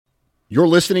You're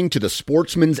listening to the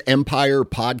Sportsman's Empire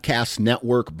Podcast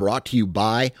Network, brought to you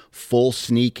by Full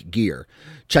Sneak Gear.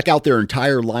 Check out their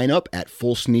entire lineup at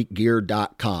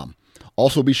fullsneakgear.com.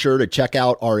 Also be sure to check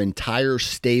out our entire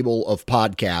stable of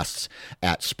podcasts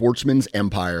at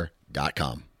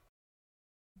sportsmansempire.com.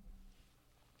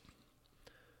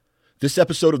 This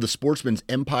episode of the Sportsman's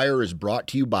Empire is brought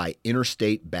to you by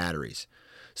Interstate Batteries.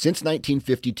 Since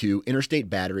 1952, Interstate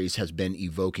Batteries has been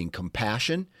evoking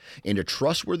compassion and a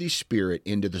trustworthy spirit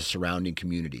into the surrounding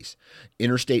communities.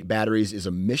 Interstate Batteries is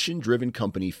a mission-driven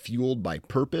company fueled by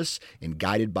purpose and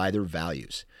guided by their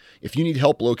values. If you need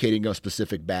help locating a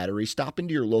specific battery, stop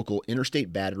into your local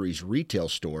Interstate Batteries retail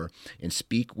store and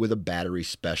speak with a battery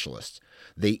specialist.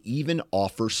 They even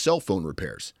offer cell phone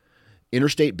repairs.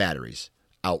 Interstate Batteries,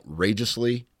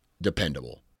 outrageously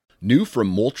dependable. New from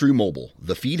Moultrie Mobile,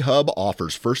 the Feed Hub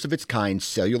offers first-of-its-kind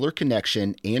cellular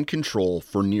connection and control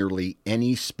for nearly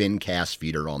any spin cast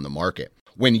feeder on the market.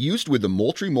 When used with the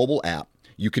Moultrie Mobile app,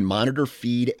 you can monitor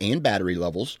feed and battery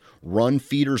levels, run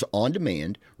feeders on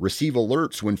demand, receive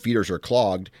alerts when feeders are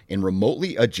clogged, and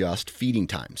remotely adjust feeding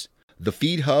times. The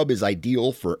Feed Hub is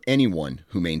ideal for anyone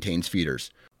who maintains feeders.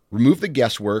 Remove the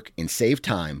guesswork and save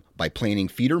time by planning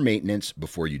feeder maintenance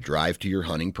before you drive to your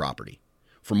hunting property.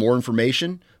 For more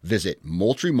information, visit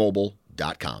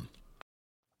moultriemobile.com.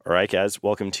 All right, guys,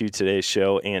 welcome to today's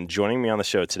show. And joining me on the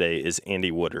show today is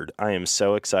Andy Woodard. I am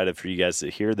so excited for you guys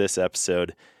to hear this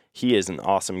episode. He is an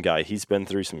awesome guy. He's been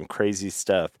through some crazy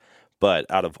stuff. But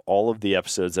out of all of the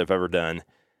episodes I've ever done,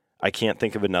 I can't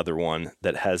think of another one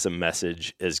that has a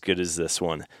message as good as this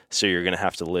one. So you're going to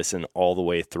have to listen all the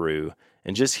way through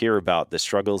and just hear about the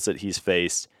struggles that he's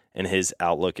faced and his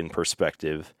outlook and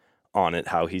perspective on it,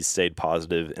 how he's stayed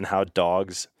positive, and how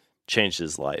dogs changed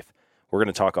his life. We're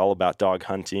going to talk all about dog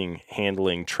hunting,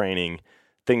 handling, training,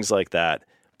 things like that.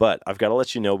 But I've got to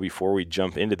let you know before we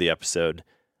jump into the episode,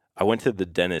 I went to the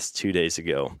dentist 2 days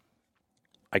ago.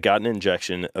 I got an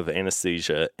injection of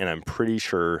anesthesia, and I'm pretty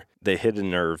sure they hit a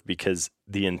nerve because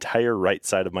the entire right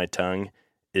side of my tongue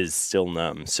is still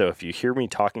numb. So if you hear me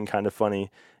talking kind of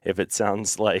funny, if it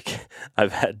sounds like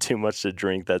I've had too much to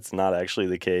drink, that's not actually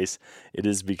the case. It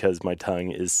is because my tongue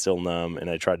is still numb,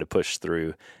 and I tried to push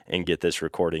through and get this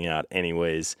recording out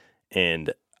anyways,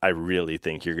 and I really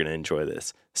think you're going to enjoy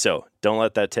this. So don't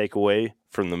let that take away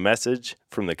from the message,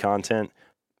 from the content,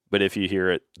 but if you hear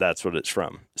it, that's what it's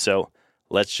from. So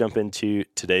let's jump into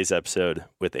today's episode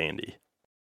with Andy.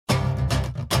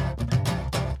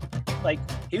 Like,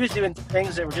 he was doing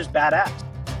things that were just badass.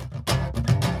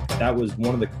 That was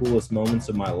one of the coolest moments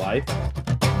of my life.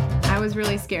 I was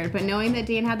really scared, but knowing that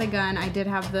Dan had the gun, I did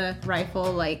have the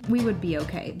rifle, like, we would be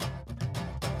okay.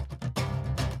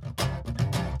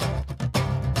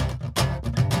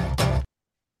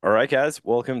 All right, guys,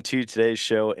 welcome to today's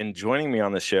show. And joining me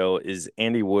on the show is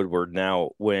Andy Woodward.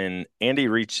 Now, when Andy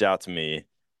reached out to me,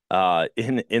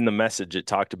 in the message, it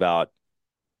talked about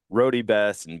roadie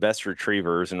best and best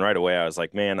retrievers. And right away, I was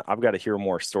like, man, I've got to hear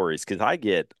more stories, because I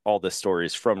get all the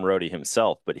stories from Roadie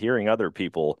himself, but hearing other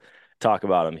people talk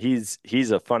about him,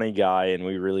 he's a funny guy, and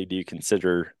we really do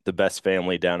consider the best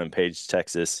family down in Page,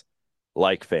 Texas,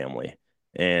 like family.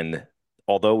 And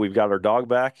although we've got our dog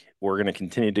back, we're going to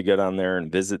continue to go down there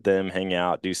and visit them, hang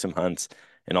out, do some hunts,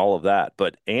 and all of that.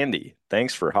 But Andy,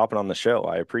 thanks for hopping on the show.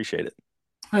 I appreciate it.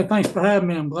 Hey, thanks for having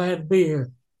me. I'm glad to be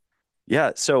here.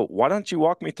 Yeah, so why don't you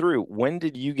walk me through, when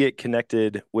did you get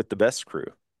connected with the Best Crew?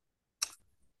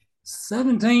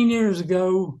 17 years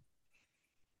ago,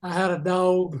 I had a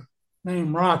dog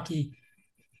named Rocky.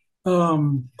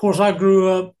 Of course, I grew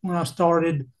up when I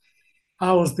started.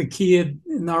 I was the kid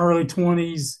in the early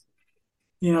 20s,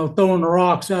 throwing the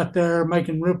rocks out there,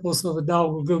 making ripples so the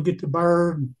dog would go get the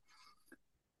bird.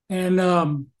 And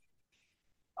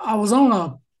I was on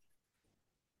a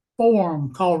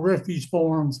forum called Refuge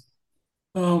Forums,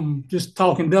 just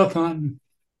talking duck hunting.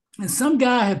 And some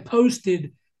guy had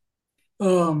posted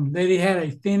that he had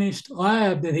a finished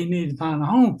lab that he needed to find a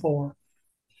home for.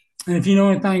 And if you know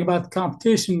anything about the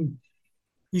competition,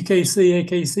 UKC,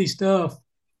 AKC stuff,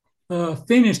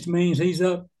 finished means he's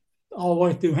up all the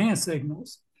way through hand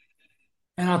signals.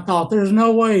 And I thought, there's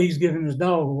no way he's giving his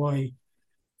dog away.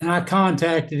 And I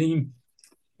contacted him,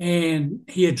 and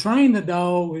he had trained the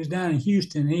dog. He was down in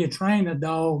Houston. He had trained the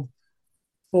dog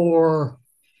for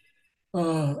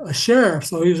a sheriff.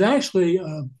 So he was actually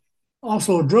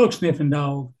also a drug sniffing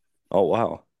dog. Oh,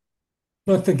 wow.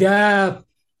 But the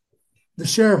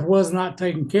sheriff was not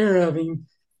taking care of him.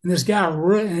 And this guy,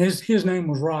 his name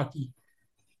was Rocky.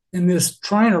 And this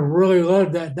trainer really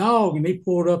loved that dog. And he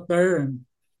pulled up there and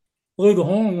blew the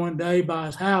horn one day by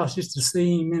his house just to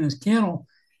see him in his kennel.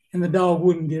 And the dog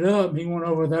wouldn't get up. He went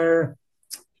over there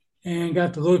and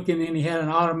got to looking, and he had an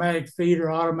automatic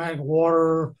feeder, automatic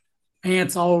water,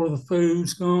 ants all over the food,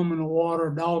 scum in the water.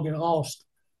 Dog had lost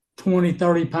 20,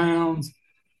 30 pounds.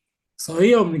 So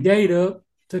he opened the gate up,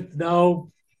 took the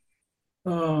dog,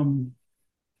 um,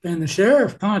 and the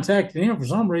sheriff contacted him for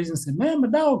some reason, said, "Man, my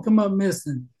dog come up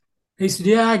missing." He said,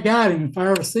 "Yeah, I got him. If I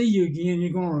ever see you again,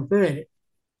 you're going to regret it."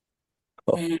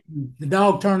 And the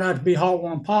dog turned out to be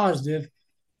heartworm positive.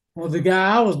 Well, the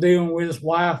guy I was dealing with, his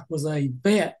wife was a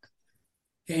vet.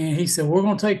 And he said, "We're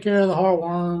going to take care of the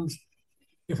heartworms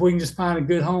if we can just find a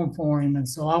good home for him." And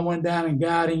so I went down and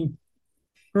got him.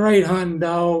 Great hunting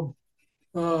dog.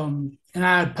 And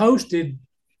I had posted,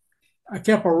 I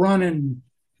kept a running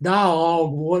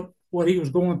dialogue what he was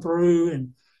going through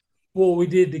and what we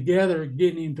did together,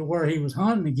 getting him to where he was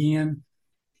hunting again.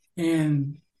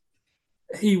 And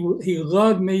he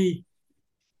loved me.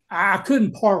 I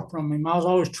couldn't part from him. I was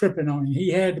always tripping on him. He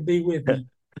had to be with me.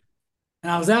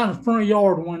 And I was out in the front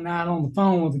yard one night on the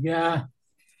phone with a guy,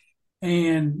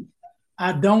 and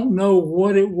I don't know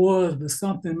what it was, but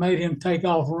something made him take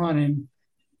off running.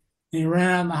 And he ran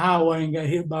out on the highway and got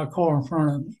hit by a car in front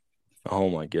of me. Oh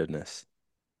my goodness.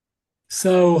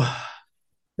 So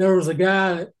there was a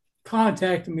guy that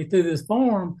contacted me through this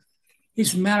forum. He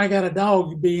said, "Man, I got a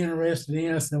dog you'd be interested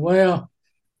in." I said, "Well,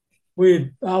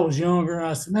 I was younger."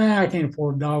 I said, "Nah, I can't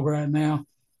afford a dog right now."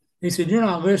 He said, "You're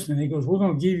not listening." He goes, "We're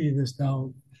going to give you this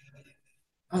dog."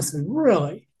 I said,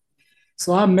 "Really?"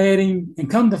 So I met him, and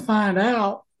come to find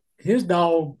out, his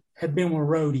dog had been with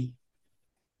Rhodey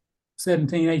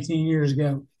 17, 18 years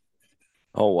ago.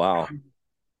 Oh, wow.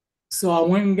 So I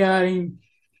went and got him,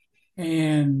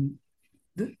 and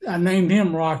I named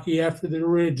him Rocky after the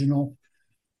original.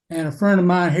 And a friend of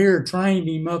mine here trained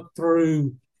him up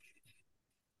through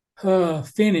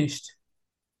finished.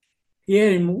 He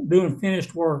had him doing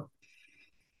finished work.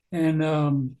 And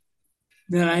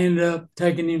then I ended up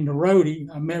taking him to Rhodey.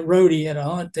 I met Rhodey at a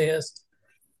hunt test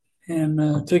and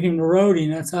took him to Rhodey.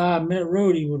 And that's how I met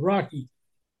Rhodey with Rocky.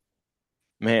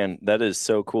 Man, that is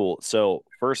so cool. So,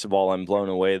 first of all, I'm blown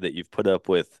away that you've put up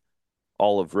with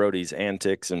all of Rhodey's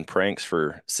antics and pranks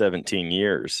for 17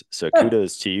 years. So,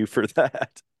 kudos to you for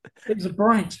that. He's a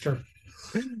prankster.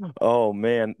 Oh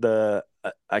man,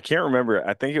 I can't remember.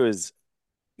 I think it was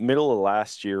middle of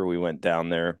last year we went down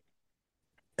there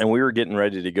and we were getting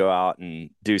ready to go out and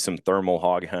do some thermal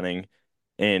hog hunting,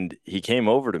 and he came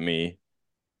over to me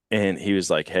and he was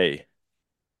like, "Hey,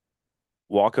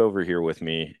 walk over here with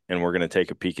me and we're going to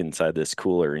take a peek inside this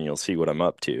cooler and you'll see what I'm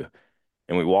up to."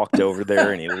 And we walked over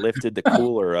there and he lifted the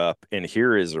cooler up, and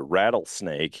here is a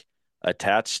rattlesnake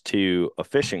attached to a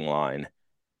fishing line.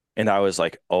 And I was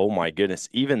like, "Oh my goodness."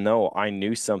 Even though I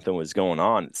knew something was going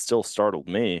on, it still startled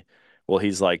me. Well,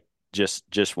 he's like,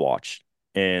 just watch.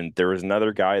 And there was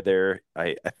another guy there.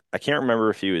 I can't remember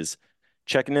if he was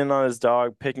checking in on his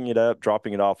dog, picking it up,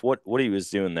 dropping it off, what he was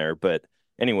doing there. But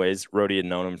anyways, Rhodey had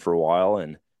known him for a while,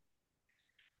 and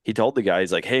he told the guy,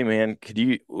 he's like, "Hey man,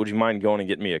 would you mind going and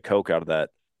getting me a Coke out of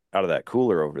that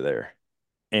cooler over there?"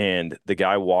 And the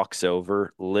guy walks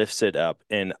over, lifts it up,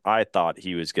 and I thought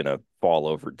he was gonna fall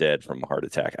over dead from a heart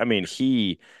attack. I mean,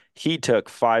 he took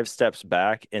 5 steps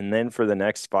back, and then for the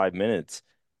next 5 minutes,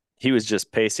 he was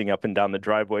just pacing up and down the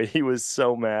driveway. He was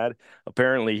so mad.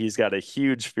 Apparently, he's got a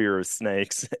huge fear of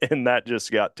snakes, and that just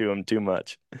got to him too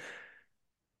much.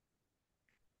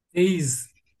 He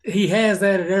has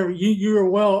that at every. You're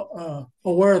well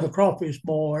aware of the crawfish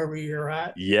bowl every year,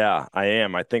 right? Yeah, I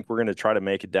am. I think we're gonna try to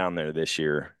make it down there this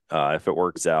year, if it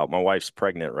works out. My wife's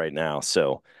pregnant right now,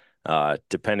 so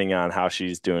depending on how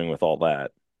she's doing with all that.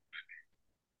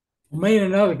 Me and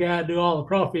another guy do all the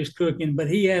crawfish cooking, but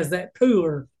he has that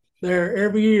cooler there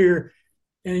every year,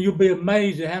 and you'll be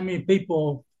amazed at how many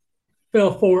people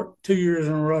fell for it 2 years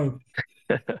in a row.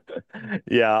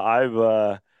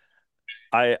 Yeah,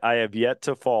 I have yet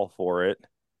to fall for it.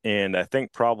 And I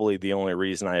think probably the only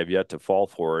reason I have yet to fall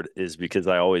for it is because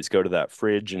I always go to that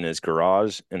fridge in his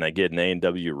garage and I get an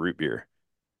A&W root beer.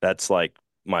 That's like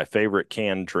my favorite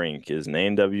canned drink is an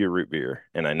A&W root beer.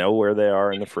 And I know where they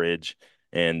are in the fridge.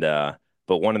 And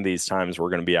but one of these times we're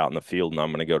going to be out in the field and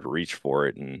I'm going to go to reach for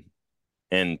it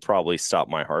and probably stop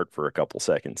my heart for a couple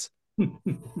seconds. Yeah,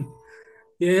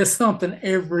 it's something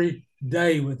every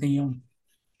day with him.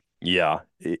 Yeah.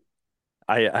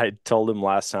 I told him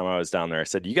last time I was down there, I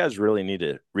said, "You guys really need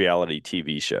a reality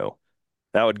TV show.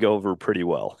 That would go over pretty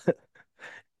well."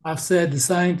 I've said the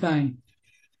same thing.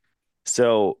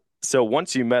 So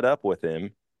once you met up with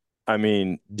him, I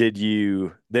mean, did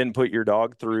you then put your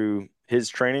dog through his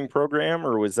training program,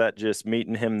 or was that just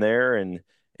meeting him there and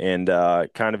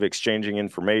kind of exchanging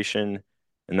information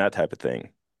and that type of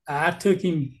thing? I took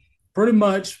him pretty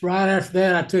much right after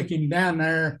that, I took him down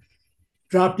there,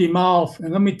 dropped him off.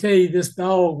 And let me tell you, this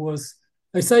dog was,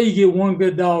 they say you get one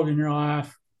good dog in your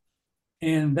life,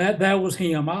 and that was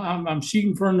him. I'm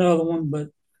shooting for another one, but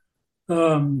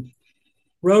um,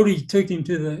 Rhodey took him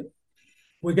to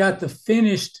we got the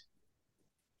finished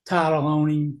title on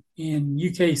him in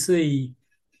UKC.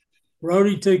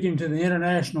 Rhodey took him to the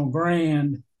International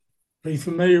Grand. Are you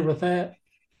familiar with that?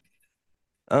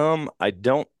 I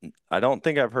don't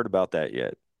think I've heard about that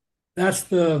yet. That's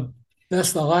the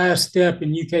that's the last step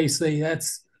in UKC.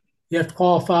 That's you have to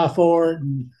qualify for it,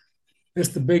 and it's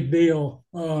the big deal.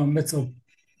 It's a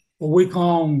week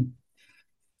long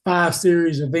 5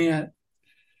 series event,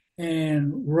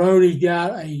 and Rhodey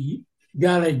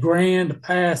got a grand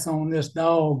pass on this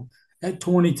dog at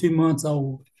 22 months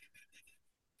old.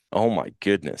 Oh my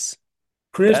goodness.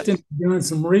 Kristen That's done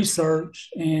some research,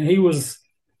 and he was,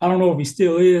 I don't know if he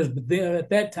still is, but then, at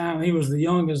that time, he was the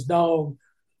youngest dog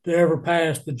to ever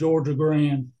pass the Georgia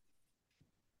Grand.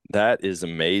 that is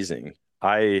amazing.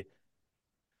 I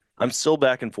I'm still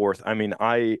back and forth. I mean,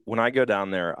 I when I go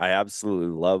down there, I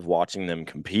absolutely love watching them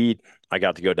compete. I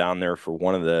got to go down there for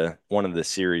one of the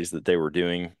series that they were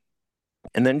doing,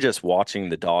 and then just watching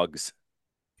the dogs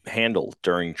handle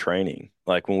during training.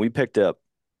 Like when we picked up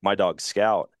my dog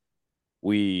Scout,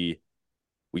 we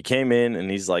we came in and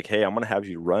he's like, "Hey, I'm gonna have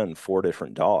you run 4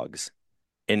 different dogs."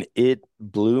 And it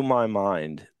blew my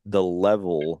mind the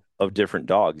level of different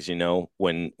dogs,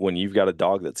 when you've got a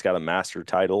dog that's got a master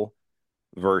title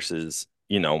versus,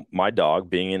 my dog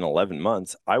being in 11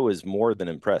 months. I was more than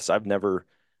impressed. I've never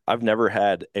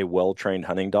had a well-trained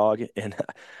hunting dog, and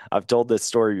I've told this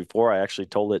story before. I actually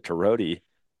told it to Rhodey.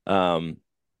 Um,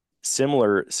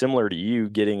 similar to you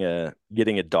getting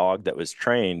a dog that was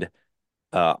trained.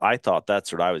 I thought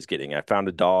that's what I was getting. I found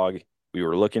a dog. We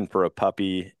were looking for a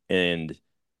puppy, and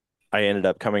I ended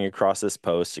up coming across this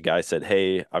post. A guy said,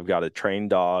 "Hey, I've got a trained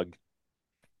dog,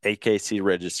 AKC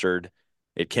registered.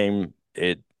 It came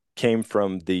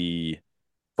from the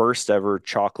first ever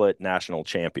chocolate national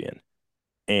champion,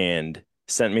 and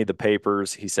sent me the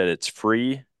papers. He said it's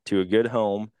free to a good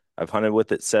home. I've hunted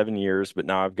with it 7 years, but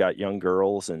now I've got young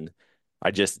girls, and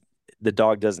I just the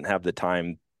dog doesn't have the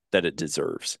time that it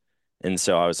deserves." And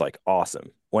so I was like,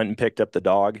 awesome. Went and picked up the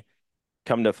dog.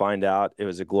 Come to find out, it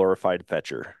was a glorified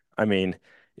fetcher. I mean,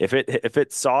 if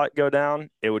it saw it go down,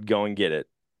 it would go and get it.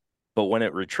 But when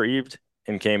it retrieved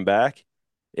and came back,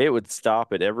 it would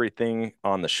stop at everything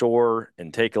on the shore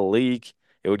and take a leak.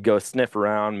 It would go sniff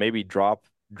around, maybe drop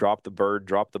the bird,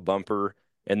 drop the bumper,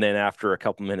 and then after a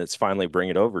couple minutes, finally bring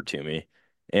it over to me.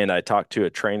 And I talked to a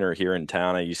trainer here in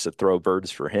town. I used to throw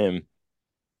birds for him,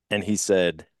 and he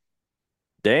said,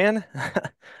 "Dan,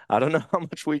 I don't know how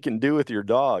much we can do with your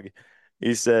dog."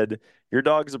 He said, "Your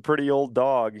dog's a pretty old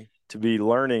dog to be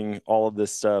learning all of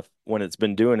this stuff when it's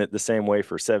been doing it the same way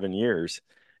for 7 years."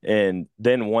 And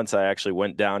then once I actually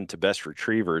went down to best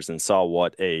retrievers and saw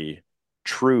what a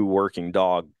true working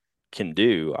dog can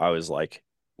do, I was like,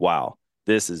 wow,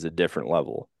 this is a different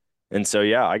level. And so,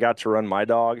 yeah, I got to run my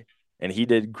dog, and he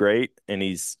did great, and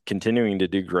he's continuing to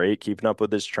do great, keeping up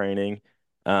with his training.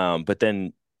 But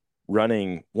then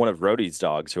running one of Rhodey's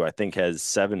dogs, who I think has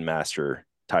 7 master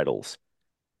titles.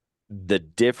 The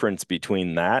difference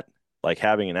between that, like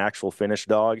having an actual finished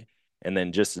dog, and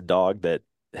then just a dog that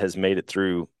has made it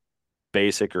through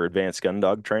basic or advanced gun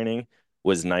dog training,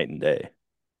 was night and day.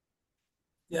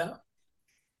 Yeah.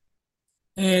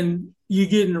 And you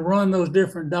getting to run those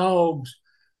different dogs.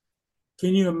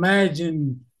 Can you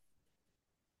imagine?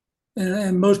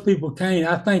 And most people can't.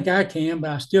 I think I can, but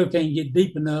I still can't get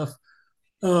deep enough.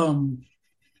 Um,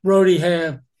 Rhodey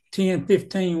have 10,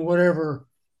 15, whatever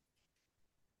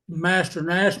master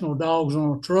national dogs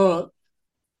on a truck,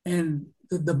 and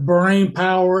the brain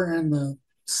power and the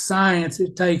science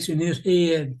it takes in his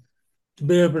head to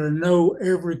be able to know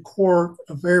every quirk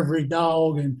of every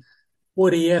dog and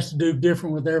what he has to do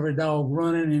different with every dog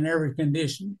running in every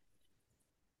condition.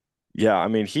 Yeah, I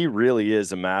mean, he really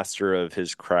is a master of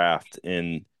his craft.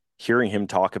 And hearing him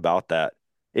talk about that,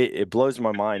 it blows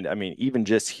my mind. I mean, even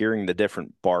just hearing the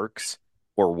different barks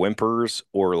or whimpers,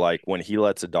 or like when he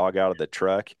lets a dog out of the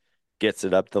truck, gets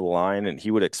it up to the line, and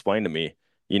he would explain to me,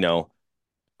 you know,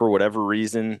 for whatever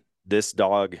reason, this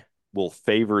dog will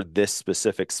favor this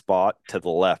specific spot to the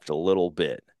left a little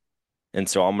bit. And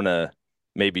so I'm going to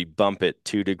maybe bump it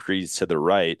 2 degrees to the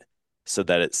right so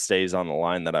that it stays on the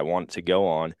line that I want it to go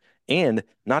on. And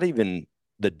not even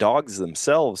the dogs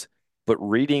themselves, but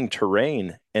reading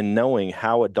terrain and knowing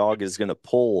how a dog is going to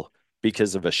pull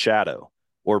because of a shadow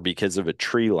or because of a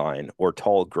tree line or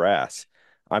tall grass.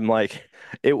 I'm like,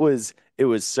 it was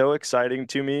so exciting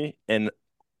to me. And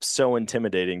so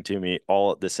intimidating to me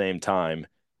all at the same time,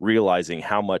 realizing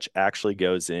how much actually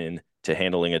goes in to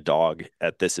handling a dog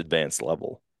at this advanced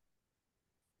level.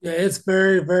 Yeah, it's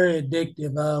very, very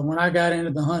addictive. When I got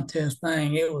into the hunt test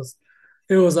thing, it was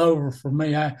over for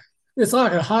me. It's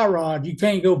like a hot rod. You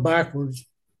can't go backwards.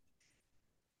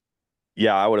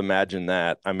 Yeah, I would imagine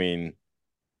that. I mean,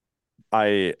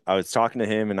 I was talking to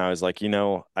him and I was like,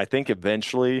 I think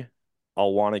eventually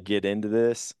I'll want to get into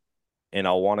this and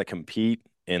I'll want to compete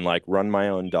and like run my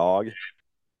own dog.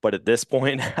 But at this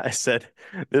point, I said,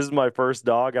 this is my first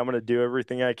dog. I'm going to do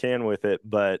everything I can with it.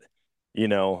 But, I'm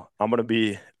going to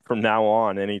be from now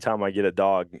on, anytime I get a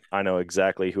dog, I know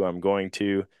exactly who I'm going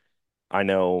to. I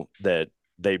know that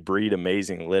they breed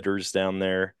amazing litters down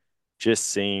there. Just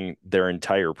seeing their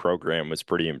entire program was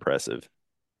pretty impressive.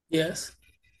 Yes.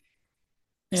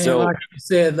 And So, like you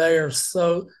said, they are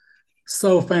so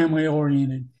family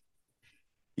oriented.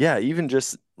 yeah, even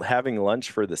just having lunch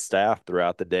for the staff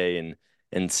throughout the day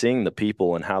and seeing the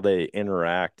people and how they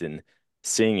interact and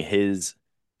seeing his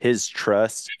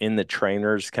trust in the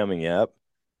trainers coming up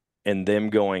and them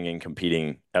going and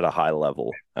competing at a high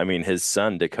level. I mean, his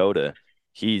son Dakota,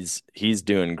 he's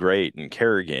doing great, and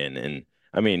Kerrigan, and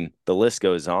I mean, the list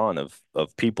goes on of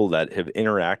people that have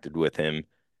interacted with him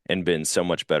and been so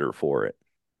much better for it.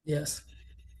 Yes.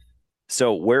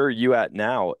 So where are you at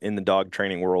now in the dog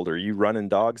training world? Are you running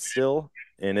dogs still?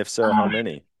 And if so, how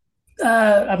many?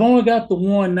 I've only got the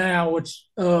one now, which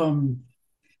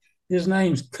his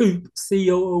name's Coop,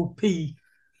 Coop.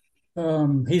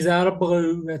 He's out of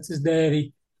Blue. That's his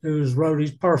daddy, who's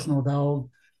Rhodey's personal dog.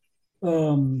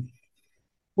 Um,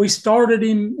 we started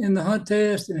him in the hunt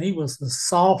test, and he was a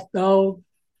soft dog.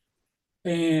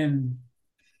 And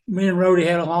me and Rhodey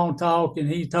had a long talk, and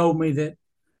he told me that,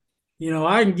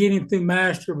 I can get him through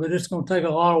master, but it's going to take a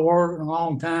lot of work and a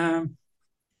long time.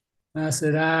 And I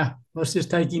said, let's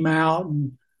just take him out.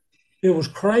 And it was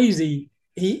crazy.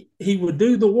 He would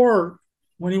do the work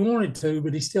when he wanted to,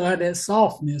 but he still had that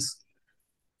softness.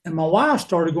 And my wife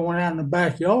started going out in the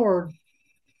backyard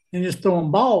and just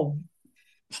throwing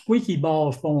squeaky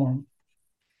balls for him.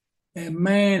 And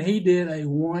man, he did a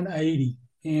 180.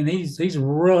 And he's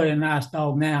really a nice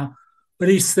dog now. But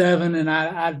he's 7, and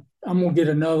I'm gonna get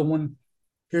another one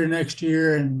here next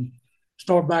year and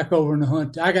start back over in the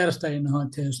hunt. I got to stay in the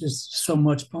hunt test. It's so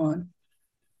much fun.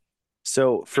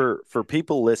 So for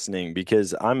people listening,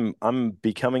 because I'm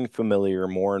becoming familiar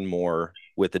more and more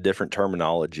with the different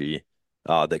terminology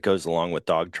that goes along with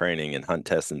dog training and hunt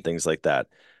tests and things like that.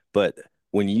 But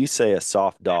when you say a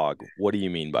soft dog, what do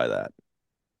you mean by that?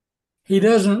 He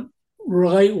doesn't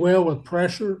relate well with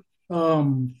pressure.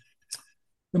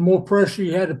 The more pressure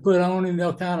you had to put on him,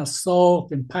 they'll kind of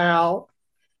sulk and pout,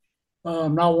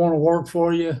 not want to work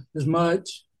for you as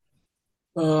much.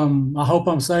 I hope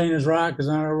I'm saying this right because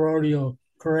I know Roddy will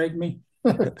correct me.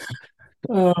 But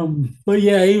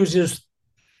yeah, he was just,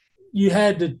 you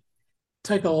had to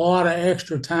take a lot of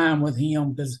extra time with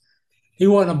him because he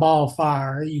wasn't a ball of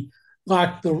fire.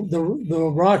 Like the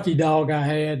Rocky dog I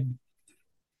had,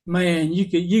 man, you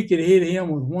could hit him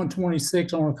with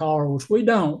 126 on a collar, which we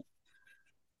don't,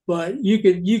 but you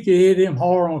could hit him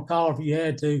hard on a collar if you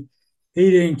had to.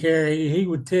 He didn't care. He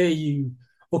would tell you,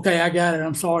 "Okay, I got it.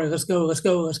 I'm sorry. Let's go. Let's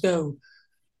go. Let's go."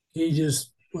 He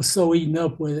just was so eaten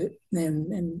up with it,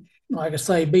 and like I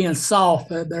say, being soft,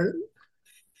 they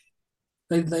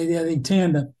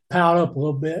tend to pout up a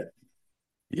little bit.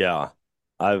 Yeah.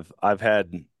 I've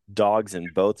had dogs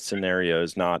in both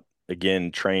scenarios, not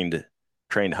again trained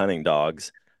hunting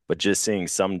dogs, but just seeing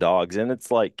some dogs, and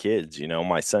it's like kids,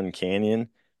 my son Canyon,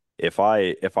 if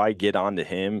I get onto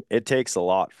him, it takes a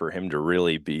lot for him to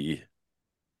really be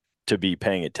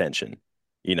paying attention.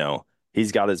 You know,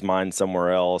 he's got his mind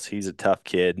somewhere else. He's a tough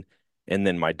kid. And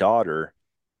then my daughter,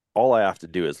 all I have to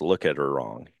do is look at her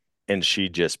wrong and she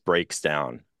just breaks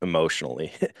down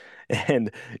emotionally.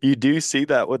 And you do see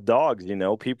that with dogs,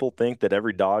 people think that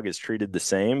every dog is treated the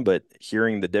same, but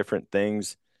hearing the different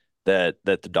things that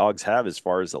the dogs have as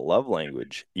far as the love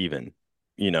language, even,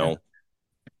 you know,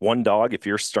 one dog, if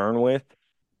you're stern with,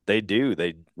 they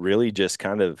really just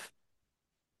kind of,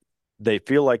 they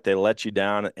feel like they let you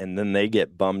down and then they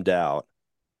get bummed out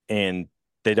and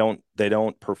they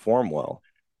don't perform well.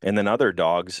 And then other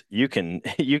dogs, you can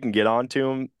you can get onto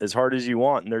them as hard as you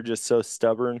want, and they're just so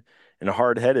stubborn and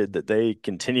hard-headed that they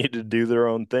continue to do their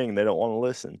own thing. They don't want to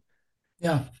listen.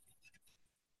 Yeah.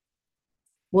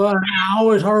 Well, I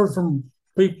always heard from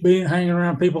people being hanging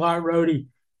around people like Rhodey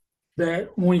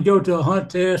that when you go to a hunt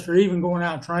test or even going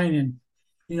out training,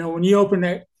 when you open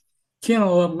that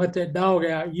kennel up and let that dog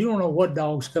out, you don't know what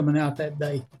dog's coming out that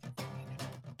day.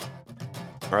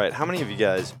 All right, how many of you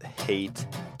guys hate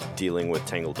dealing with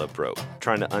tangled up rope,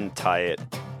 trying to untie it.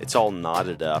 It's all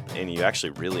knotted up and you actually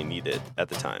really need it at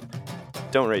the time.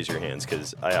 Don't raise your hands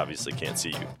because I obviously can't see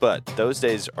you, but those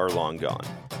days are long gone.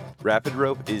 Rapid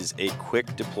Rope is a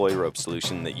quick deploy rope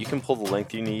solution that you can pull the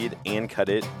length you need and cut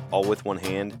it all with one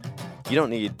hand. You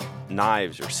don't need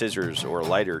knives or scissors or a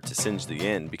lighter to singe the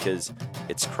end because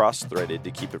it's cross-threaded to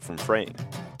keep it from fraying.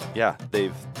 Yeah,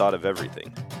 they've thought of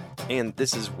everything. And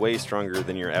this is way stronger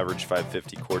than your average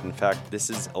 550 cord. In fact, this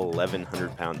is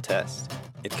 1,100 pound test.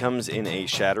 It comes in a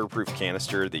shatterproof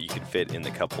canister that you can fit in the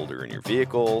cup holder in your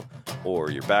vehicle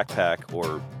or your backpack,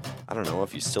 or I don't know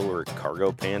if you still wear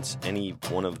cargo pants, any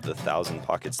one of the 1,000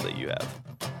 pockets that you have.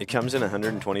 It comes in a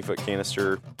 120 foot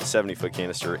canister, a 70 foot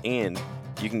canister, and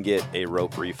you can get a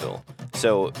rope refill.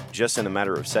 So just in a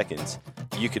matter of seconds,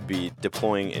 you could be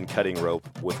deploying and cutting rope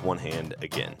with one hand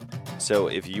again. So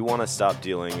if you want to stop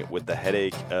dealing with the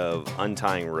headache of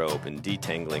untying rope and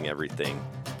detangling everything,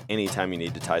 anytime you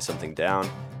need to tie something down,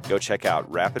 go check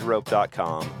out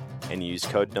rapidrope.com and use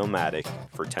code Nomadic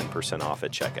for 10% off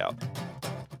at checkout.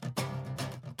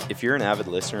 If you're an avid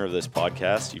listener of this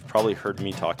podcast, you've probably heard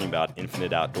me talking about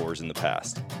Infinite Outdoors in the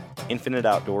past. Infinite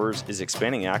Outdoors is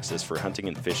expanding access for hunting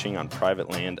and fishing on private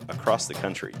land across the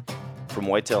country. From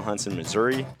whitetail hunts in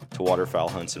Missouri to waterfowl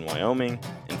hunts in Wyoming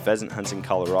and pheasant hunts in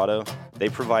Colorado, they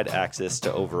provide access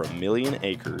to over 1 million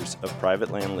acres of private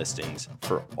land listings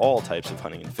for all types of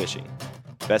hunting and fishing.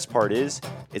 Best part is,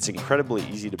 it's incredibly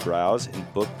easy to browse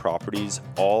and book properties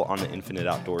all on the Infinite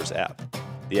Outdoors app.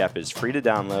 The app is free to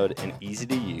download and easy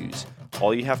to use.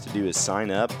 All you have to do is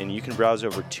sign up and you can browse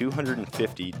over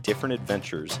 250 different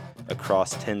adventures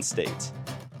across 10 states.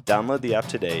 Download the app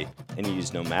today and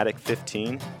use Nomadic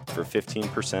 15 for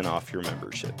 15% off your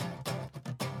membership.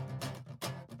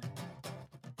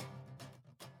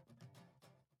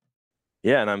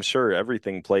 Yeah, and I'm sure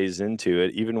everything plays into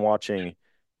it. Even watching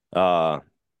The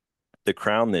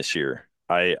Crown this year,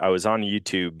 I was on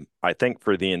YouTube, I think,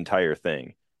 for the entire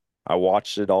thing. I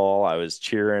watched it all. I was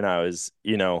cheering. I was,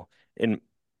 in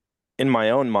my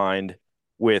own mind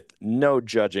with no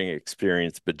judging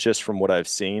experience, but just from what I've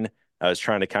seen, I was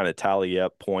trying to kind of tally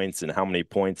up points and how many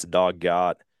points a dog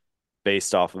got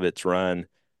based off of its run.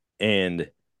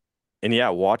 And yeah,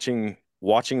 watching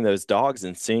those dogs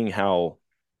and seeing how,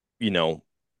 you know,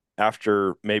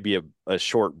 after maybe a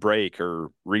short break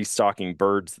or restocking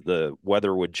birds, the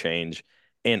weather would change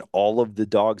and all of the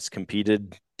dogs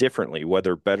competed differently,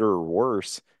 whether better or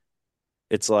worse.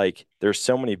 It's like there's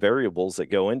so many variables that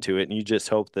go into it, and you just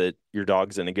hope that your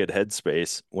dog's in a good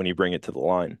headspace when you bring it to the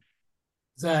line.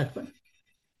 Exactly.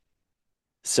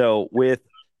 So with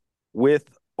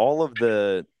all of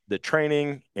the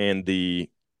training and the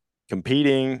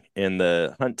competing and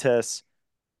the hunt tests,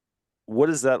 what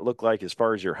does that look like as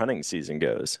far as your hunting season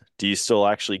goes? Do you still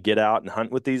actually get out and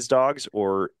hunt with these dogs,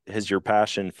 or has your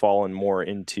passion fallen more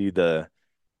into the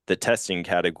testing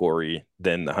category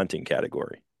than the hunting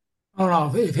category? I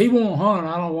don't know if he won't hunt,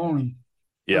 I don't want him.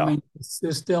 I Yeah. mean, it's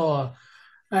still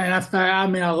and I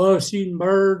mean, I love shooting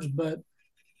birds, but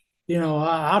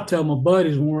I tell my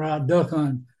buddies when we're out duck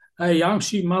hunting, hey, y'all can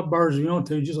shoot my birds if you want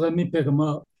to, just let me pick them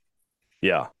up.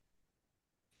 Yeah.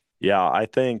 Yeah. I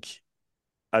think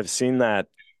I've seen that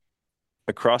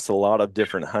across a lot of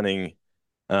different hunting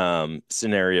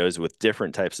scenarios with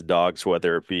different types of dogs,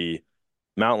 whether it be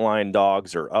mountain lion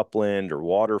dogs or upland or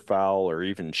waterfowl or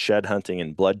even shed hunting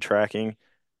and blood tracking.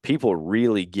 People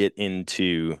really get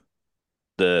into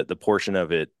the portion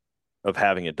of it of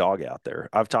having a dog out there.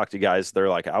 I've talked to guys, they're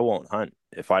like, I won't hunt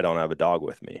if I don't have a dog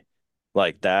with me.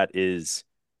 Like that is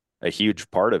a huge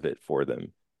part of it for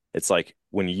them. It's like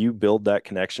when you build that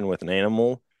connection with an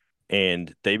animal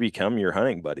and they become your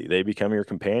hunting buddy, they become your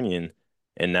companion,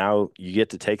 and now you get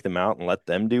to take them out and let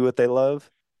them do what they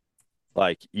love.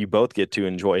 Like you both get to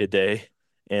enjoy a day,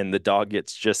 and the dog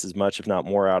gets just as much, if not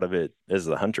more, out of it as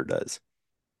the hunter does.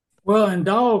 Well, and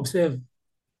dogs have,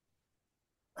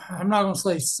 I'm not going to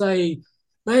say save,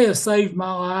 they have saved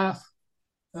my life.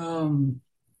 And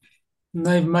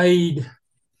they've made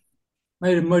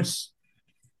it much,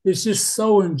 it's just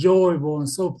so enjoyable and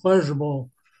so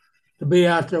pleasurable to be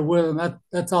out there with them.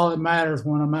 That's all that matters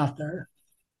when I'm out there.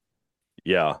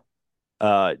 Yeah.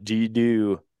 Do you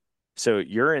do so?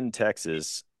 You're in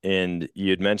Texas, and you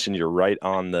had mentioned you're right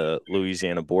on the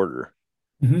Louisiana border.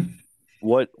 Mm-hmm.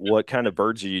 What kind of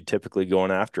birds are you typically going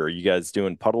after? Are you guys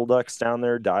doing puddle ducks down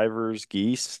there, divers,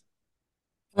 geese?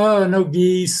 No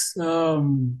geese.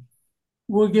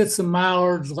 We'll get some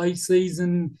mallards late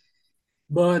season,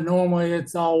 but normally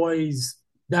it's always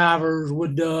divers,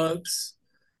 wood ducks,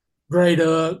 gray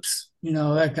ducks,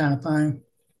 that kind of thing.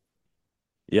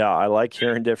 Yeah, I like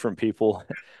hearing different people.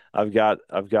 I've got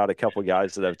a couple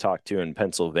guys that I've talked to in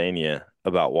Pennsylvania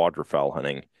about waterfowl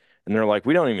hunting, and they're like,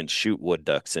 we don't even shoot wood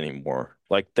ducks anymore.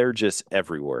 Like they're just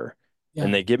everywhere.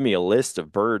 And Yeah. they give me a list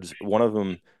of birds. One of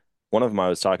them I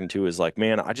was talking to is like,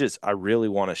 man, I really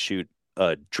want to shoot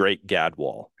a Drake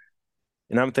gadwall.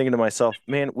 And I'm thinking to myself,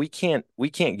 man, we can't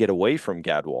get away from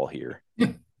gadwall here.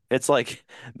 It's like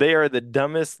they are the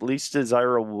dumbest, least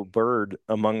desirable bird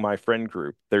among my friend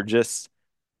group.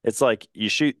 It's like you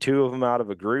shoot two of them out of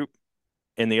a group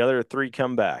and the other three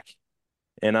come back.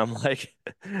 And I'm like,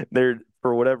 they're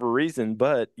for whatever reason,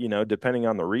 but depending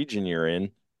on the region you're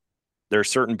in, there are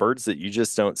certain birds that you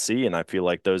just don't see. And I feel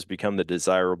like those become the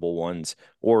desirable ones.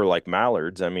 Or like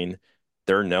mallards, I mean,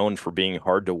 they're known for being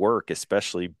hard to work,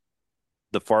 especially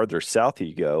the farther south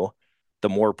you go, the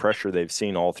more pressure they've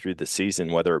seen all through the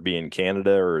season, whether it be in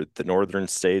Canada or the northern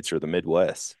states or the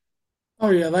Midwest. Oh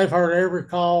yeah, they've heard every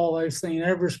call. They've seen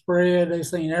every spread. They've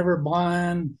seen every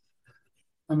blind.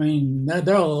 I mean,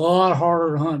 they're a lot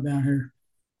harder to hunt down here.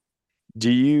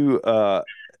 Do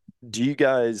you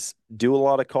guys do a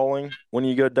lot of calling when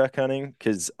you go duck hunting?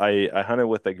 Because I hunted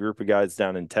with a group of guys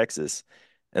down in Texas,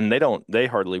 and they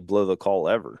hardly blow the call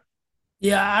ever.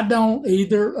 Yeah, I don't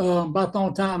either. About the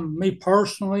only time me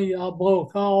personally I'll blow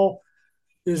a call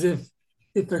is if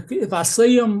I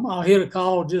see them, I'll hit a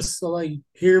call just so they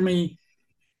hear me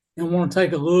and want to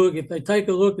take a look. If they take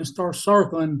a look and start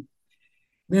circling,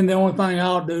 then the only thing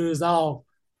I'll do is of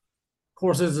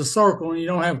course, it's a circle and you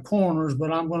don't have corners,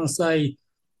 but I'm going to say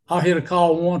I'll hit a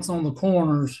call once on the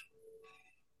corners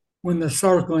when they're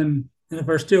circling. And if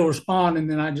they're still responding,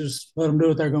 then I just let them do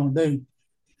what they're going to do.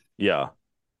 Yeah.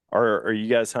 Are you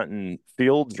guys hunting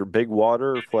fields or big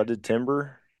water or flooded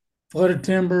timber? Flooded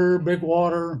timber, big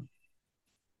water.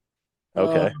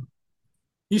 Uh, Okay.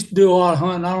 used to do a lot of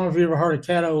hunting. I don't know if you ever heard of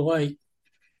Caddo Lake.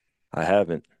 I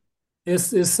haven't.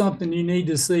 It's something you need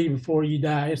to see before you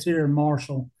die. It's here in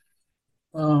Marshall.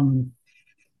 Um,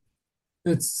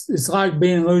 it's like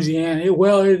being in Louisiana.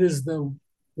 It is the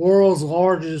world's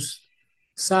largest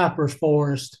cypress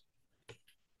forest.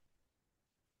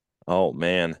 Oh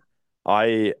man.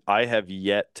 I have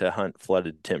yet to hunt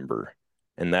flooded timber,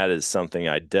 and that is something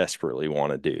I desperately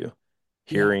want to do.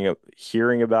 Yeah.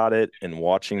 Hearing about it and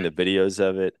watching the videos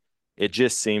of it, it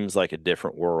just seems like a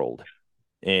different world.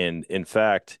 And in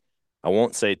fact, I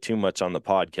won't say too much on the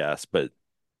podcast, but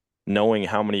knowing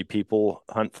how many people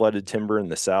hunt flooded timber in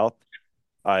the South,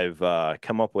 I've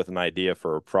come up with an idea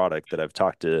for a product that I've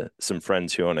talked to some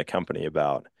friends who own a company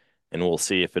about, and we'll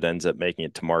see if it ends up making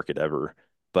it to market ever.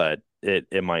 But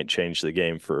it might change the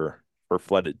game for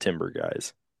flooded timber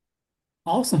guys.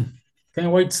 Awesome.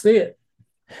 Can't wait to see it.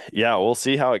 Yeah, we'll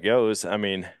see how it goes. I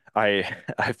mean, I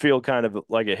I feel kind of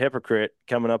like a hypocrite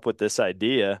coming up with this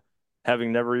idea,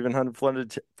 having never even hunted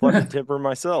flooded Yeah, timber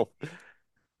myself.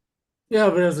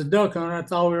 but as a duck hunter,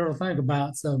 that's all we ever think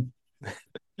about. So,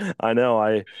 I know.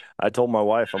 I told my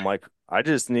wife, I'm like, I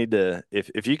just need to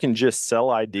if you can just sell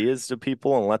ideas to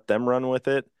people and let them run with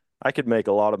it, I could make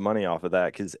a lot of money off of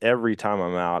that because every time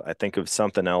I'm out, I think of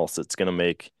something else that's going to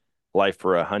make life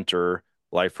for a hunter,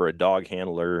 life for a dog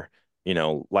handler,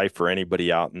 life for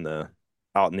anybody out in the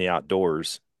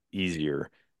outdoors easier.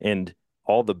 And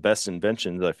all the best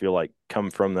inventions I feel like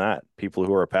come from that. People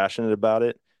who are passionate about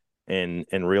it and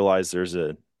realize there's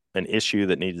an issue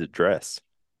that needs addressed.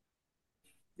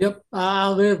 yep, I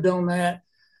lived on that.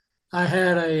 I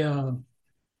had a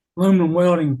aluminum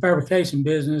welding fabrication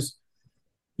business.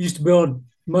 Used to build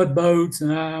mud boats,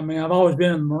 and I mean, I've always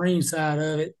been in the marine side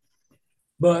of it.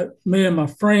 But me and my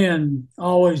friend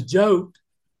always joked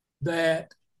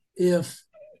that if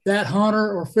that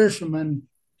hunter or fisherman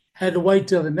had to wait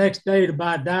till the next day to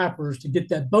buy diapers to get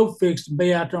that boat fixed and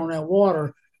be out there on that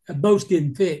water, that boat's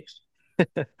getting fixed.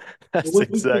 That's We took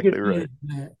exactly advantage right. of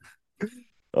that.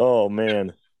 Oh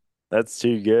man, that's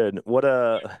too good.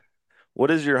 What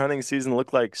does your hunting season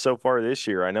look like so far this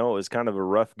year? I know it was kind of a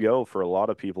rough go for a lot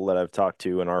of people that I've talked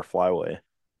to in our flyway.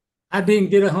 I didn't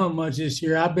get to hunt much this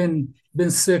year. I've been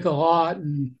sick a lot,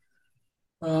 and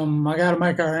I got to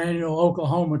make our annual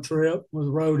Oklahoma trip with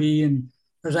Rhodey, and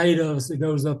there's 8 of us that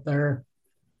goes up there.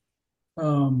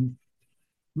 Um,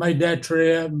 Made that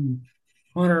trip and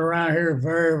hunted around here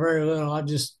very, very little. I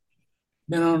just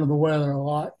been under the weather a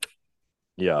lot.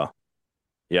 Yeah.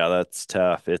 Yeah, that's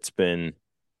tough.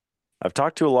 I've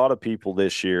talked to a lot of people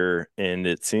this year, and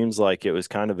it seems like it was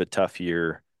kind of a tough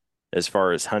year as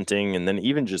far as hunting and then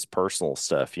even just personal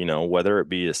stuff, whether it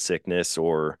be a sickness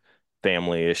or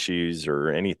family issues or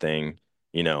anything,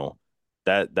 you know,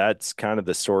 that's kind of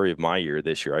the story of my year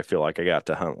this year. I feel like I got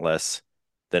to hunt less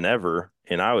than ever,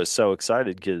 and I was so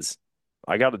excited because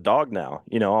I got a dog now.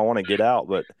 I want to get out,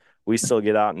 but we still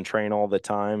get out and train all the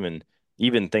time, and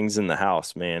even things in the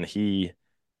house, man.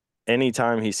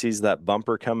 Anytime he sees that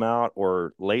bumper come out,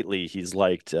 or lately he's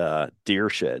liked deer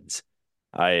sheds.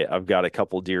 I've got a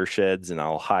couple deer sheds, and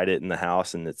I'll hide it in the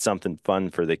house, and it's something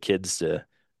fun for the kids to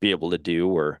be able to do,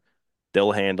 where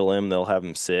they'll handle him, they'll have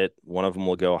him sit. One of them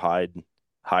will go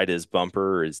hide his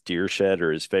bumper or his deer shed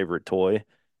or his favorite toy,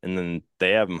 and then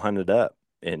they have him hunted up.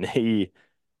 And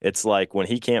it's like when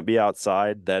he can't be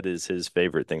outside, that is his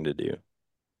favorite thing to do.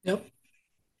 Yep.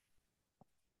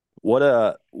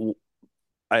 What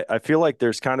I feel like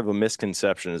there's kind of a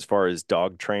misconception as far as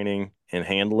dog training and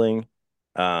handling.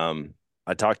 Um,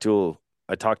 I talked to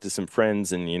some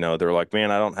friends, and they're like,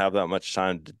 "Man, I don't have that much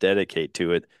time to dedicate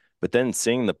to it." But then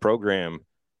seeing the program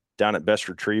down at Best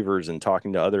Retrievers and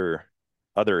talking to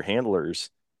other handlers,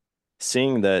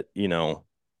 seeing that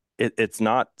it's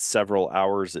not several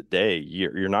hours a day.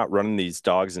 You're not running these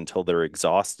dogs until they're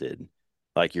exhausted.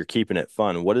 Like, you're keeping it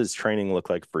fun. What does training look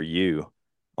like for you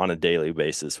on a daily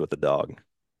basis with a dog?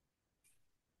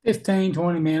 15,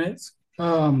 20 minutes,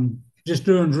 just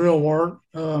doing drill work.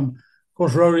 Of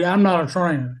course, Rody, I'm not a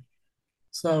trainer.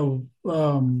 So,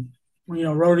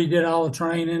 Rody did all the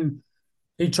training.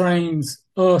 He trains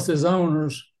us as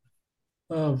owners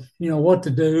of, what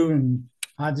to do. And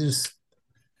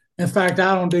in fact,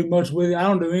 I don't do much with it. I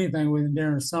don't do anything with it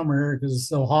during the summer here because it's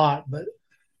so hot. But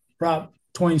right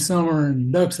between summer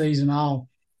and duck season, I'll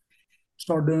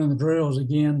start doing the drills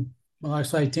again. Like I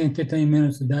say, 10, 15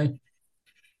 minutes a day.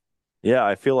 Yeah,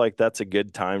 I feel like that's a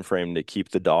good time frame to keep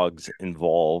the dogs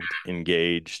involved,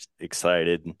 engaged,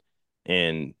 excited,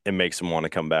 and it makes them want to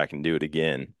come back and do it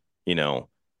again. You know,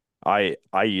 I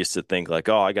used to think like,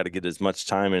 oh, I got to get as much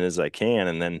time in as I can,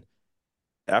 and then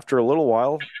after a little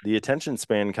while, the attention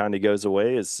span kind of goes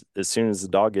away as soon as the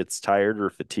dog gets tired or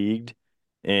fatigued,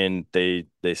 and they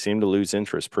seem to lose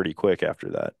interest pretty quick after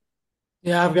that.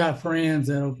 Yeah, I've got friends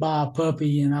that'll buy a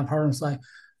puppy, and I've heard them say,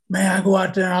 "Man, I go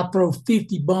out there and I throw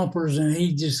 50 bumpers, and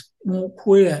he just won't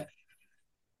quit."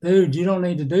 Dude, you don't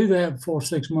need to do that before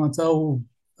 6 months old,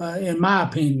 in my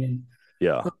opinion,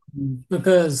 Yeah.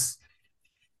 because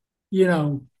you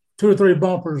know 2 or 3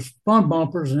 bumpers, fun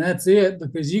bumpers, and that's it.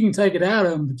 Because you can take it out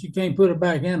of them, but you can't put it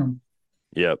back in them.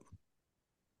 Yep.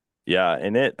 Yeah,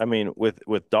 and I mean,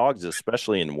 with dogs,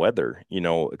 especially in weather,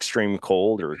 extreme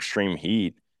cold or extreme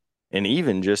heat, and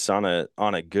even just on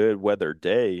a good weather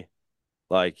day,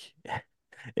 like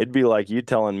it'd be like you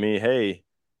telling me, "Hey,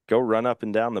 go run up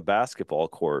and down the basketball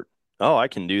court." Oh, I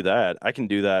can do that. I can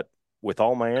do that with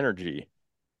all my energy.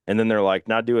 And then they're like,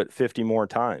 "Now do it 50 more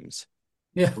times."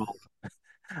 Yeah, Well,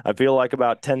 I feel like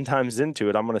about 10 times into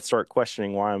it, I'm going to start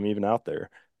questioning why I'm even out there.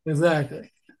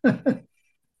 exactly.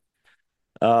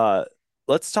 Uh,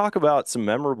 let's talk about some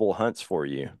memorable hunts for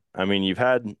you. I mean, you've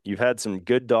had some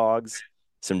good dogs,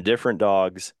 some different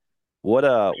dogs. What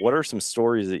are some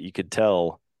stories that you could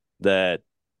tell that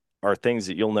are things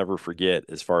that you'll never forget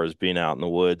as far as being out in the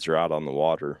woods or out on the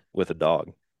water with a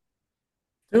dog?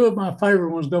 Two of my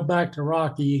favorite ones go back to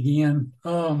Rocky again.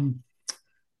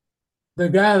 The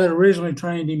guy that originally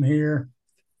trained him here,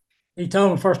 he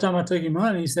told me the first time I took him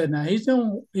hunting, he said, "Now he's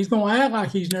gonna act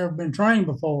like he's never been trained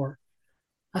before."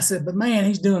 I said, "But man,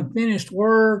 he's doing finished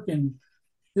work and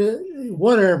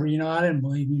whatever." I didn't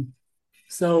believe him.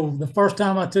 So the first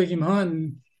time I took him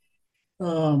hunting,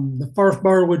 the first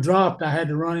bird we dropped, I had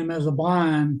to run him as a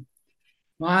blind,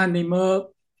 lined him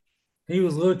up. He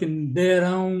was looking dead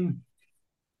on,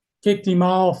 kicked him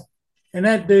off, and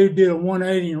that dude did a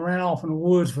 180 and ran off in the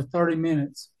woods for 30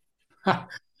 minutes.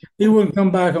 He wouldn't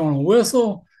come back on a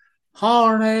whistle,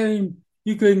 hollering at him.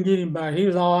 You couldn't get him back. He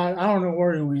was all right. I don't know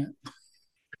where he went.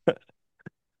 But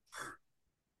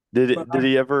Did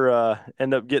he ever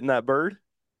end up getting that bird?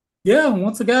 yeah,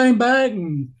 once I got him back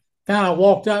and kind of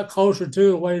walked out closer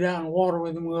to it, waded out in the water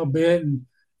with him a little bit and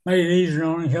made it easier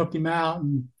on him, helped him out.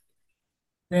 And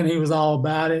then he was all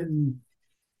about it. And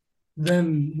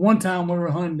then one time we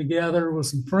were hunting together with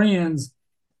some friends,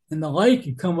 and the lake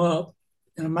had come up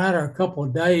in a matter of a couple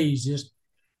of days, just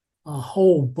a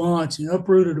whole bunch, and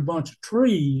uprooted a bunch of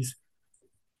trees.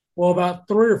 Well, about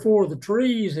 3 or 4 of the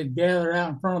trees had gathered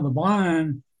out in front of the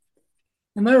blind,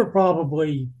 and they were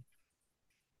probably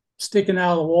sticking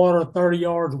out of the water 30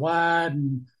 yards wide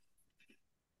and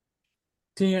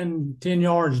 10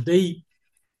 yards deep.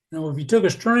 If you took a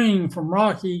string from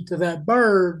Rocky to that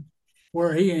bird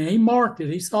where he marked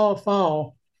it, he saw it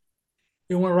fall,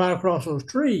 it went right across those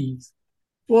trees.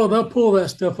 Well, they'll pull that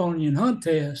stuff on you in hunt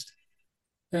test.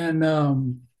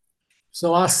 And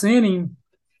so I sent him,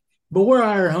 but we're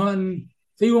out here hunting.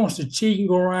 If he wants to cheat and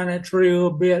go around that tree a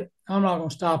little bit, I'm not going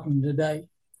to stop him today.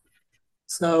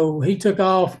 So he took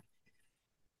off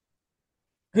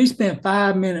He spent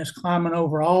 5 minutes climbing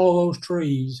over all those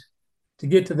trees to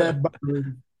get to that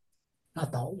bird. I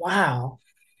thought, wow.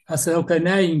 I said, okay,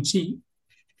 now you can cheat.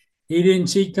 He didn't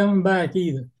cheat coming back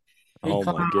either. He Oh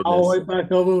my climbed all goodness. the way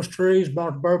back over those trees,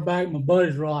 brought the bird back. My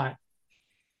buddies were like,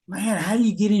 man, how do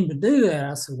you get him to do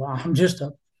that? I said, well, I'm just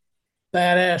a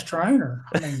badass trainer.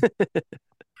 I mean,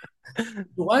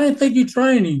 well, I didn't think you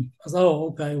trained him. I said, oh,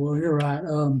 okay, well, you're right.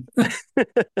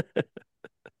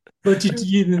 But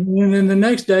and then the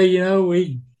next day,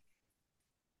 you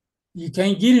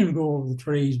can't get him to go over the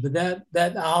trees. But that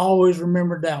I always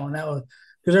remembered that one. That was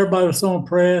because everybody was so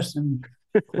impressed, and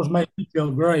of course, made me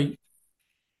feel great.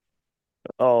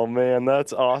 Oh man,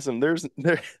 that's awesome.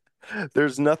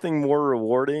 There's nothing more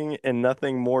rewarding and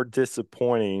nothing more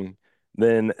disappointing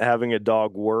than having a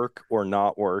dog work or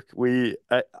not work.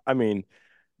 I mean,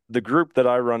 the group that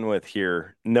I run with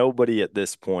here, nobody at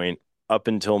this point, up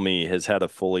until me, has had a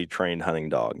fully trained hunting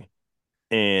dog.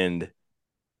 And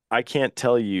I can't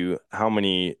tell you how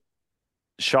many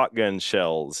shotgun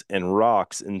shells and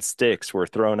rocks and sticks were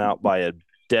thrown out by a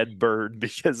dead bird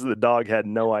because the dog had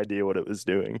no idea what it was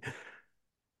doing.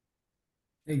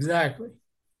 Exactly.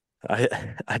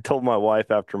 I I told my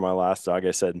wife after my last dog,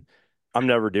 I said, I'm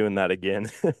never doing that again.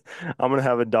 I'm gonna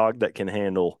have a dog that can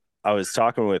handle. I was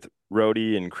talking with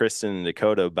Rhodey and Kristen and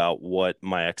Dakota about what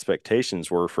my expectations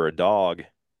were for a dog.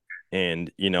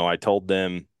 And, I told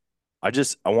them I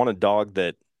want a dog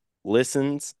that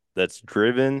listens, that's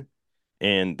driven,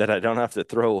 and that I don't have to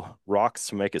throw rocks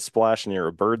to make a splash near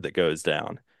a bird that goes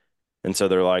down. And so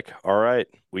they're like, all right,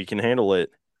 we can handle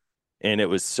it. And it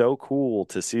was so cool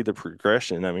to see the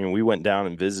progression. I mean, we went down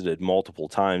and visited multiple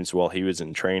times while he was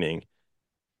in training,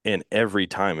 and every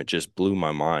time it just blew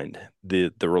my mind.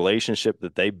 The relationship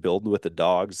that they build with the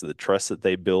dogs, the trust that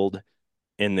they build,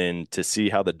 and then to see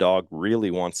how the dog really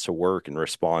wants to work and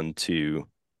respond to,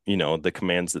 the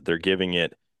commands that they're giving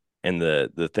it and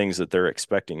the things that they're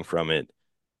expecting from it.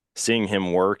 Seeing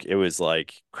him work, it was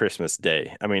like Christmas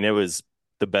Day. I mean, it was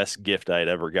the best gift I had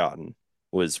ever gotten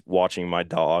was watching my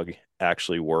dog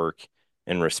actually work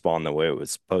and respond the way it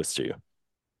was supposed to.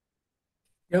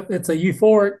 Yep, it's a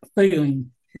euphoric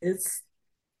feeling. It's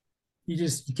you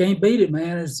can't beat it,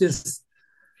 man. It's just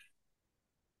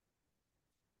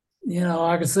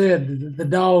like I said, the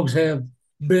dogs have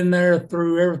been there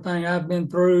through everything I've been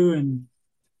through, and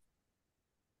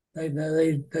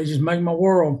they just make my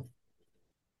world.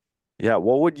 Yeah,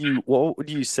 what would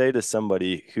you say to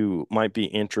somebody who might be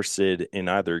interested in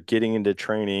either getting into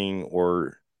training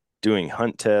or doing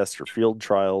hunt tests or field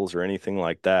trials or anything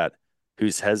like that,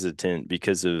 who's hesitant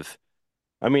because of,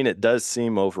 I mean, it does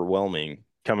seem overwhelming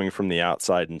coming from the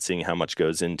outside and seeing how much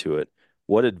goes into it.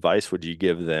 What advice would you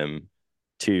give them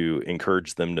to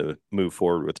encourage them to move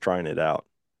forward with trying it out?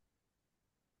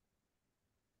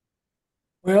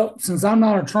 Well, since I'm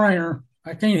not a trainer,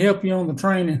 I can't help you on the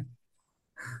training,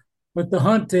 but the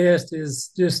hunt test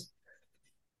is just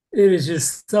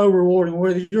so rewarding.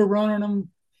 Whether you're running them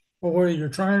or whether your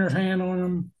trainer's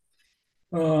handling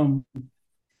them, um,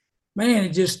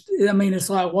 man, I mean, it's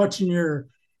like watching your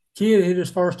kid hit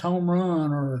his first home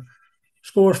run or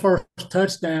score his first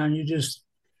touchdown. You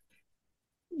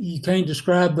can't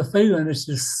describe the feeling. It's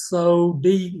just so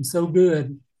deep and so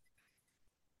good.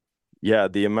 Yeah,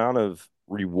 the amount of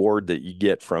reward that you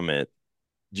get from it,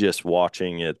 just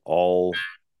watching it all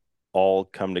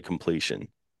come to completion,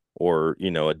 or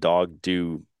a dog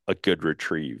do a good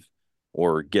retrieve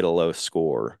or get a low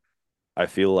score. I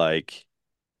feel like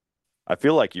I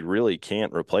feel like you really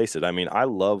can't replace it. I mean, I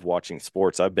love watching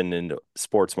sports. I've been into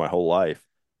sports my whole life,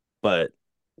 but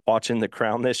watching The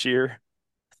Crown this year,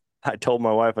 I told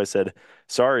my wife, I said,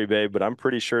 sorry, babe, but I'm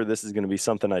pretty sure this is going to be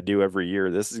something I do every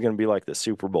year. This is going to be like the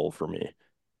Super Bowl for me.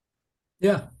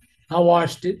 Yeah, I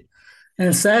watched it. And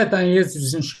the sad thing is,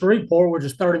 it's in Shreveport, which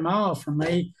is 30 miles from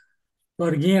me.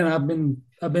 But again, I've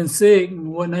been sick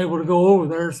and wasn't able to go over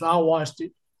there, so I watched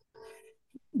it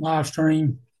live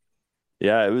stream.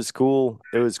 Yeah, it was cool.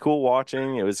 It was cool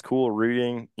watching. It was cool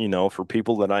rooting, for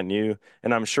people that I knew.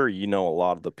 And I'm sure you know a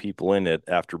lot of the people in it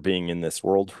after being in this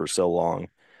world for so long.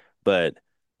 But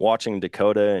watching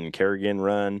Dakota and Kerrigan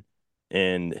run,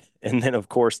 and then of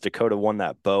course Dakota won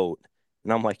that boat.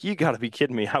 And I'm like, you got to be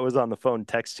kidding me. I was on the phone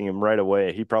texting him right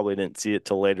away. He probably didn't see it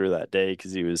till later that day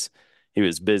because he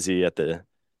was busy at the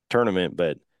tournament,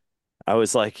 but I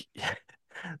was like,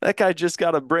 that guy just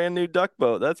got a brand new duck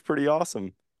boat. That's pretty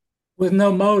awesome. With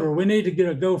no motor. We need to get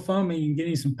a GoFundMe and get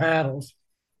him some paddles.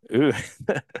 Ooh.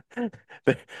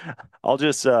 I'll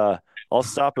just I'll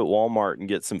stop at Walmart and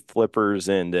get some flippers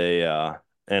and a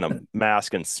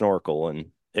mask and snorkel,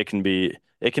 and it can be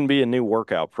a new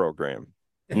workout program.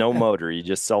 No motor, you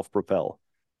just self-propel.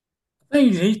 I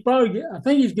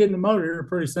think he's getting the motor here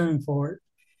pretty soon for it.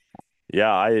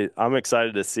 Yeah, I'm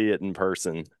excited to see it in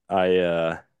person.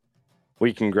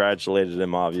 We congratulated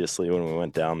him obviously when we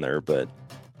went down there, but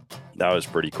that was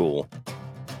pretty cool.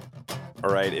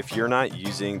 All right, if you're not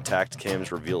using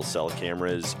Tactacam's Reveal cell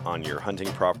cameras on your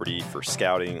hunting property for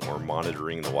scouting or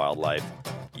monitoring the wildlife,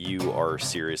 you are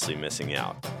seriously missing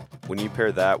out. When you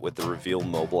pair that with the Reveal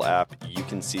mobile app, you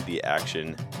can see the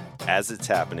action as it's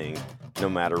happening, no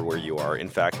matter where you are. In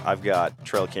fact, I've got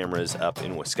trail cameras up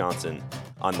in Wisconsin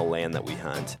on the land that we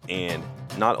hunt, and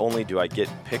not only do I get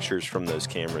pictures from those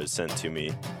cameras sent to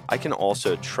me, I can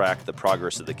also track the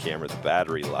progress of the camera, the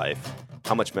battery life,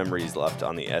 how much memory is left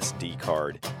on the SD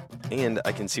card, and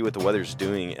I can see what the weather's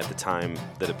doing at the time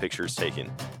that a picture is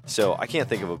taken. So I can't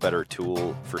think of a better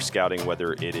tool for scouting,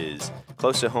 whether it is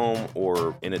close to home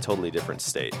or in a totally different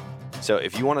state. So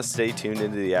if you want to stay tuned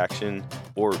into the action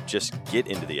or just get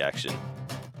into the action,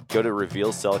 go to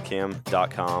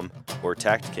revealcellcam.com or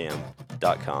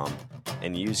tactacam.com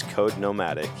and use code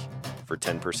Nomadic for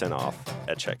 10% off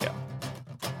at checkout.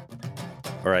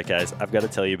 All right, guys, I've got to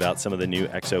tell you about some of the new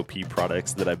XOP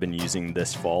products that I've been using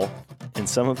this fall, and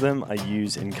some of them I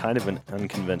use in kind of an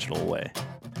unconventional way.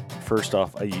 First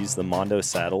off, I use the Mondo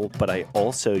saddle, but I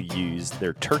also use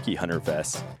their turkey hunter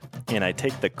vest, and I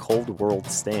take the Cold World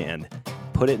stand,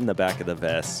 put it in the back of the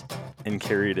vest, and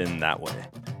carry it in that way.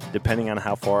 Depending on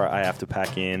how far I have to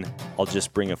pack in, I'll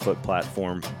just bring a foot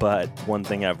platform, but one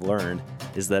thing I've learned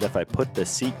is that if I put the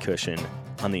seat cushion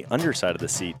on the underside of the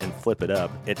seat and flip it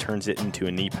up, it turns it into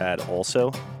a knee pad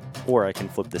also, or I can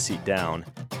flip the seat down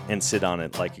and sit on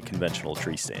it like a conventional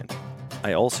tree stand.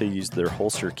 I also use their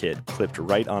holster kit clipped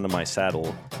right onto my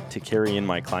saddle to carry in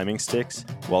my climbing sticks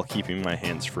while keeping my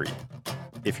hands free.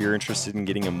 If you're interested in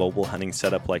getting a mobile hunting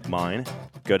setup like mine,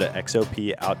 go to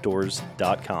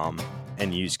xopoutdoors.com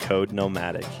and use code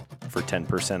Nomadic for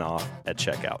 10% off at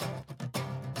checkout.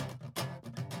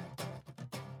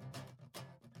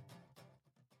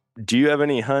 Do you have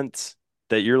any hunts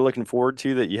that you're looking forward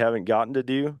to that you haven't gotten to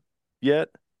do yet?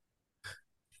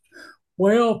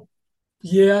 Well,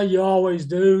 yeah, you always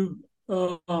do.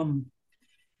 But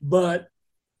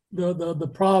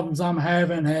the problems I'm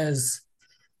having has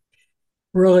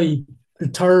really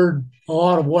deterred a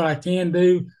lot of what I can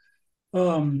do.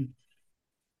 Um,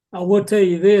 I will tell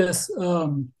you this: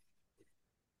 some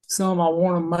I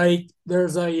want to make.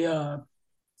 There's and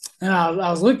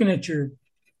I was looking at your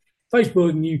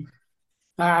Facebook, and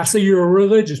I see you're a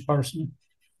religious person.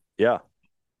 Yeah.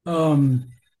 Um,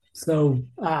 so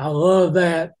I love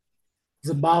that.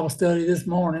 It's a Bible study this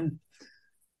morning.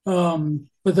 But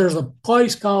there's a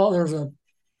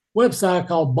website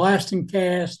called Blast and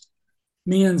Cast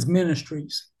Men's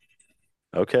Ministries.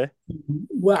 Okay.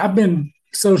 Well, I've been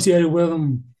associated with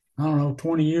them, I don't know,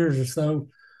 20 years or so,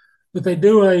 but they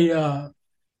do a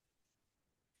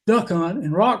duck hunt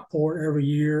in Rockport every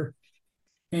year.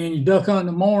 And you duck hunt in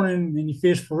the morning and you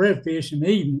fish for redfish in the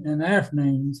evening and the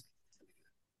afternoons.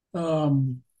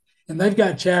 And they've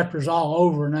got chapters all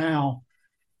over now,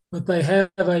 but they have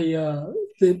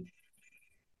the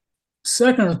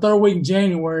second or third week in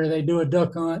January, they do a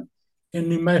duck hunt in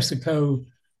New Mexico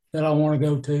that I want to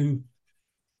go to.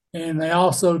 And they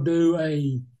also do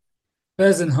a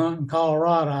pheasant hunt in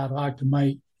Colorado I'd like to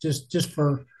make just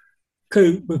for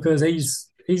Coop because he's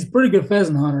a pretty good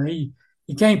pheasant hunter. He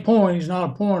can't point, he's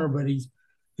not a pointer, but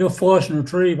he'll flush and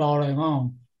retrieve all day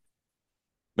long.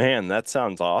 Man, that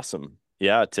sounds awesome.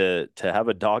 Yeah, to have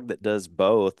a dog that does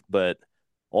both, but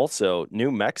also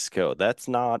New Mexico, that's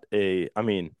not I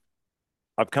mean,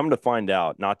 I've come to find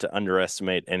out not to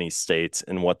underestimate any states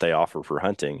and what they offer for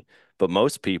hunting, but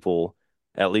most people,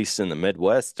 at least in the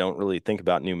Midwest, don't really think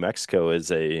about New Mexico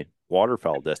as a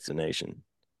waterfowl destination.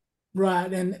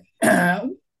 Right. And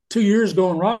 2 years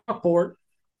ago in Rockport,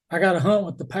 I got a hunt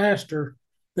with the pastor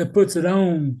that puts it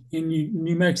on in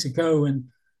New Mexico. And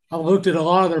I looked at a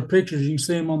lot of their pictures. You can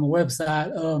see them on the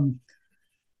website.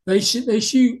 They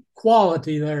shoot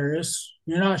quality there.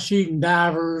 You're not shooting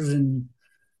divers and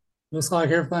looks like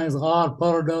everything's a lot of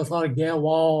puddle dust, a lot of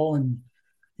gadwall and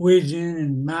widgeon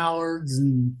and mallards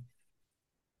and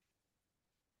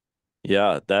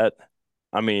Yeah,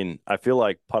 I mean, I feel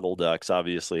like puddle ducks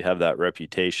obviously have that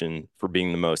reputation for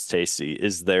being the most tasty.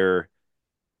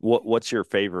 What's your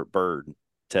favorite bird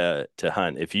to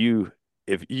hunt? If you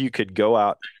could go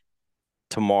out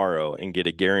tomorrow and get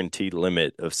a guaranteed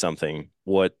limit of something,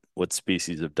 what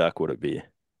species of duck would it be?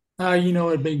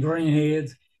 it'd be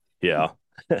greenheads. Yeah.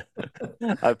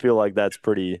 I feel like that's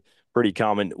pretty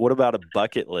common. What about a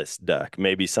bucket list duck?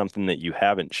 Maybe something that you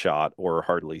haven't shot or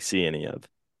hardly see any of.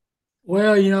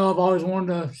 Well, I've always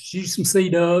wanted to shoot some sea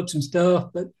ducks and stuff,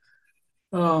 but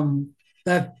Um,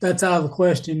 that's out of the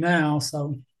question now.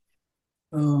 So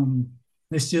um,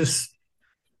 it's just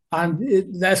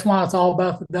that's why it's all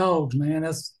about the dogs, man.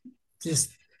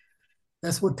 Just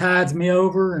that's what tides me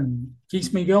over and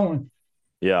keeps me going.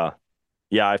 Yeah.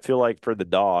 Yeah, I feel like for the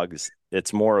dogs,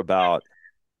 it's more about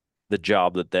the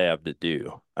job that they have to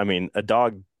do. I mean, a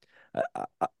dog, I,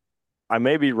 I, I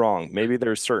may be wrong. Maybe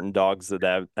there's certain dogs that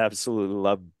have absolutely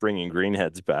love bringing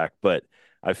greenheads back, but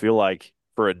I feel like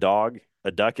for a dog,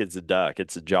 a duck is a duck.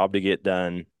 It's a job to get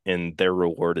done, and their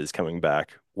reward is coming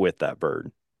back with that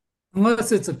bird,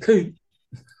 Unless it's a coot.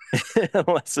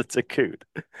 unless it's a coot.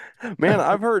 Man,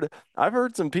 I've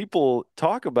heard some people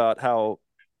talk about how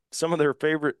some of their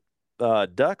favorite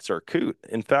ducks are coot.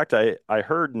 In fact, I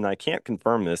heard, and I can't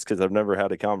confirm this because I've never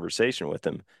had a conversation with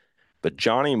him, but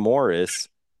Johnny Morris,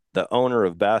 the owner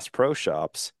of Bass Pro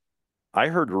Shops, I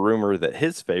heard a rumor that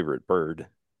his favorite bird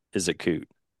is a coot.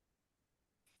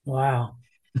 Wow.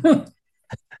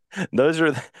 Those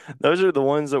are those are the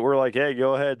ones that were like, "Hey,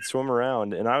 go ahead, swim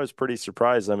around." And I was pretty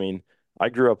surprised. I mean, I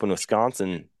grew up in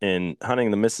Wisconsin and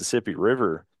hunting the Mississippi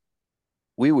River,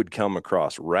 we would come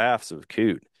across rafts of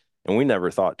coot, and we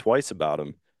never thought twice about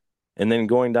them. And then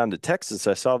going down to Texas,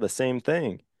 I saw the same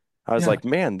thing. I was Yeah. like,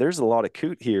 "Man, there's a lot of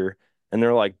coot here." And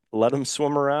they're like, "Let them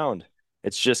swim around.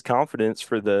 It's just confidence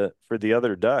for the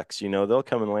other ducks, they'll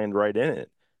come and land right in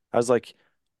it." I was like,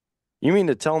 "You mean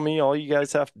to tell me all you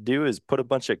guys have to do is put a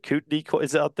bunch of coot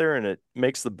decoys out there and it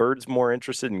makes the birds more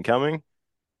interested in coming?"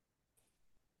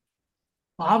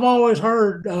 I've always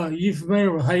heard, you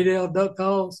familiar with Haydell duck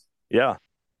calls? Yeah.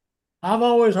 I've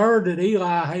always heard that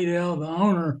Eli Haydell, the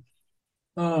owner,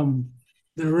 um,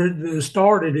 that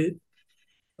started it,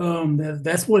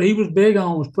 that's what he was big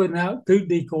on, was putting out coot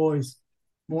decoys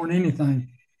more than anything.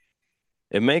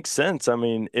 It makes sense. I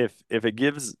mean, if it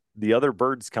gives the other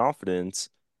birds confidence,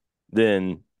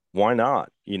 then why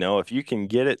not? If you can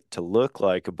get it to look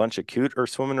like a bunch of coot are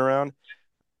swimming around,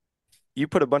 you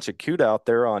put a bunch of coot out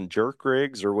there on jerk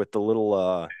rigs or with the little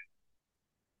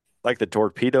like the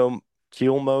torpedo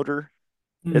keel motor,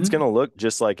 it's going Mm-hmm. to look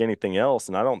just like anything else,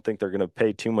 and I don't think they're going to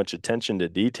pay too much attention to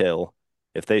detail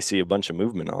if they see a bunch of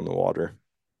movement on the water.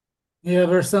 Yeah,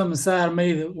 there's something inside of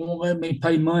me that won't let me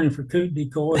pay money for coot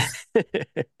decoys.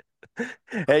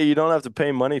 Hey, you don't have to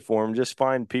pay money for them. Just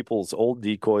find people's old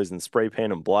decoys and spray paint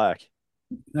them black.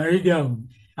 There you go.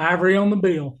 Ivory on the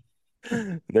bill.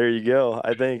 There you go.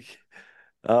 I think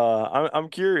I'm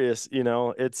curious,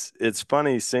 it's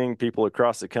funny seeing people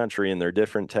across the country and their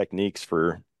different techniques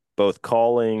for both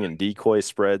calling and decoy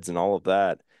spreads and all of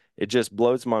that. It just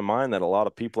blows my mind that a lot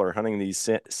of people are hunting these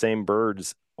same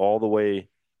birds all the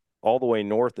way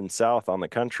north and south on the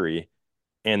country,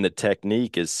 and the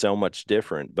technique is so much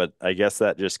different. But I guess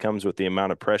that just comes with the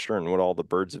amount of pressure and what all the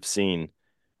birds have seen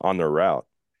on their route.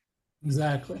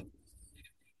 Exactly.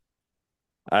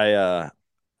 I uh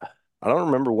I don't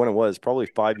remember when it was, probably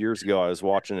 5 years ago. I was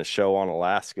watching a show on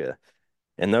Alaska,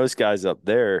 and those guys up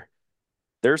there,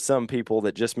 there's some people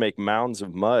that just make mounds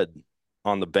of mud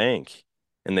on the bank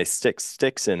and they stick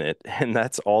sticks in it, and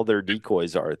that's all their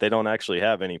decoys are. They don't actually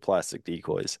have any plastic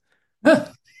decoys. I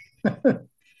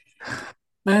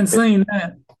hadn't It, seen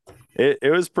that.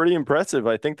 it was pretty impressive.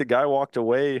 I think the guy walked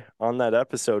away on that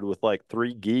episode with like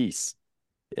 3 geese.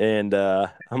 And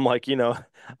I'm like,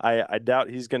 I doubt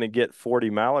he's going to get 40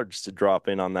 mallards to drop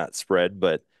in on that spread,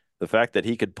 but the fact that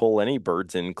he could pull any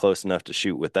birds in close enough to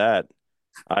shoot with that,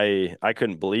 I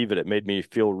couldn't believe it. It made me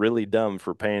feel really dumb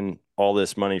for paying all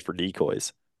this money for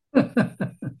decoys.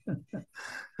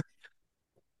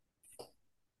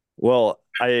 Well,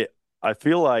 I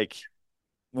feel like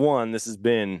one, this has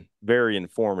been very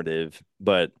informative,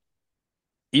 but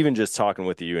even just talking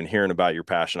with you and hearing about your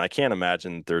passion, I can't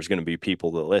imagine that there's going to be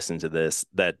people that listen to this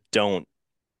that don't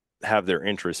have their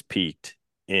interest peaked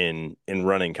in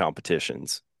running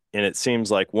competitions. And it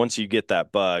seems like once you get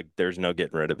that bug, there's no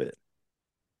getting rid of it.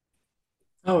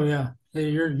 Oh yeah. Yeah,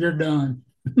 you're done.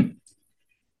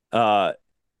 Uh,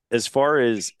 as far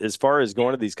as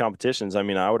going to these competitions, I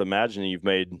mean, I would imagine you've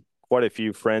made quite a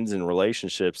few friends and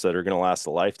relationships that are going to last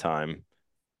a lifetime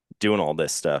doing all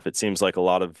this stuff. It seems like a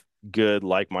lot of good,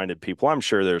 like-minded people. I'm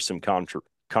sure there's some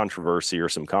controversy or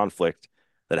some conflict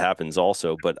that happens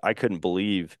also, but I couldn't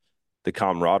believe the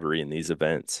camaraderie in these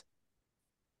events.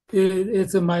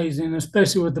 It's amazing,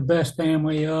 especially with the best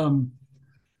family.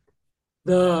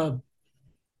 The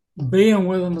being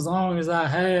with them as long as I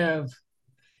have,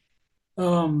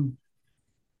 um,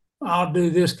 I'll do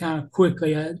this kind of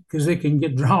quickly because it can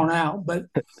get drawn out. But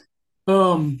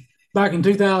um, back in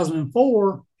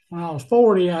 2004, when I was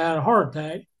 40, I had a heart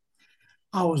attack.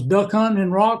 I was duck hunting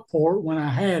in Rockport when I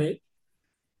had it.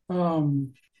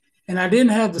 Um, And I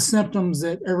didn't have the symptoms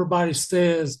that everybody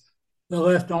says, the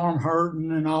left arm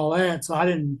hurting and all that. So I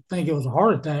didn't think it was a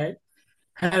heart attack.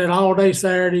 Had it all day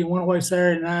Saturday, went away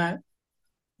Saturday night,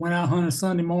 went out hunting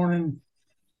Sunday morning,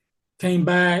 came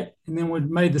back, and then we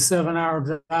made the 7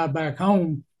 hour drive back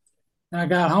home. And I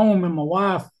got home, and my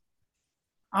wife,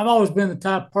 I've always been the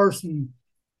type of person,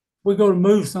 we go to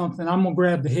move something, I'm going to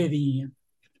grab the heavy end.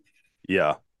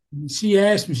 Yeah. And she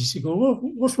asked me, she goes,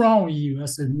 what's wrong with you? I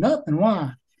said, nothing.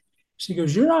 Why? She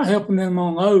goes, you're not helping them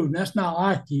unload, and that's not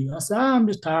like you. I said, I'm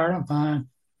just tired. I'm fine.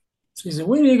 She said,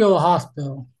 we need to go to the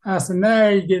hospital. I said, no,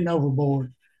 you're getting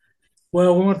overboard.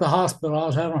 Well, we went to the hospital. I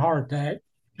was having a heart attack.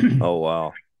 Oh,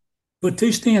 wow. Put 2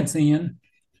 stents in.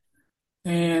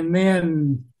 And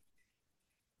then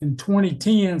in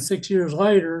 2010, 6 years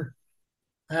later,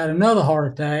 I had another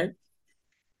heart attack.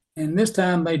 And this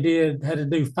time they had to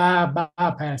do 5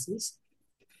 bypasses.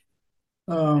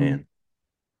 Man.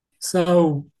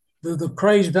 So the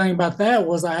crazy thing about that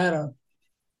was I had a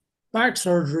back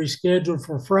surgery scheduled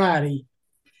for Friday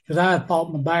because I had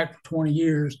fought my back for 20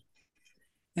 years.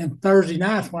 And Thursday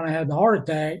night's when I had the heart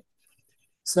attack.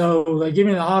 So they get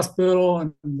me to the hospital,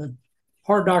 and the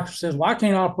heart doctor says, well, I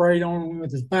can't operate on him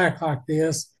with his back like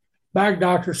this. Back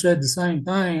doctor said the same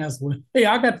thing. I said, well, hey,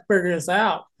 I got to figure this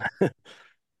out.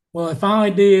 Well, they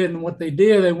finally did. And what they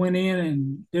did, they went in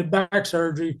and did back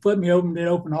surgery, flipped me open, did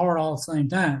open heart all at the same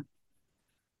time.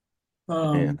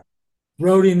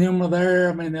 Rhodey and them were there.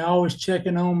 I mean, they're always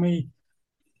checking on me.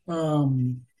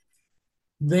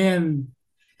 Then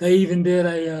they even did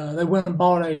they went and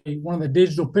bought one of the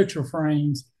digital picture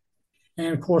frames.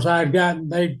 And of course,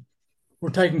 they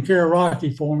were taking care of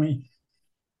Rocky for me.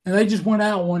 And they just went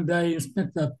out one day and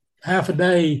spent the half a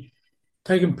day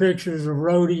taking pictures of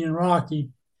Rhodey and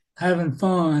Rocky having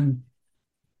fun,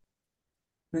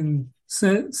 and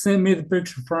sent me the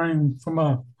picture frame from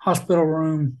a hospital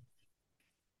room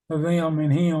of them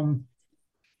and him.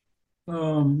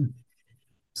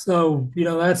 So,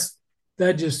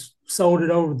 that just sold it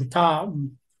over the top.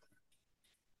 And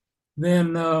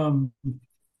then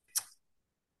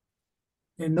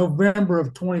in November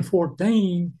of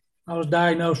 2014, I was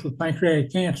diagnosed with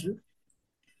pancreatic cancer.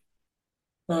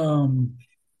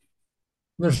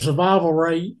 The survival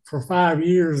rate for 5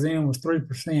 years then was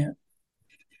 3%.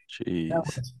 Jeez.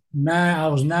 I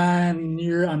was 9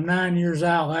 years. I'm 9 years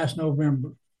out last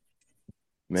November.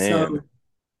 Man. So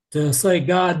to say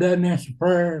God doesn't answer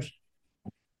prayers,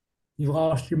 you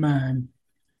lost your mind.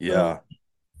 Yeah.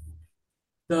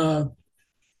 The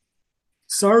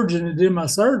surgeon that did my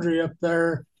surgery up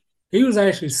there, he was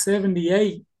actually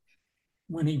 78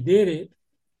 when he did it.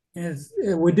 And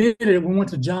we did it. We went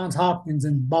to Johns Hopkins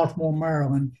in Baltimore,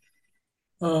 Maryland.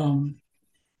 And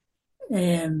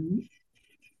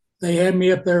they had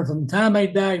me up there from the time they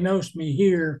diagnosed me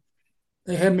here.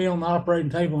 They had me on the operating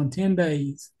table in 10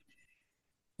 days.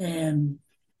 And,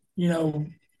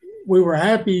 we were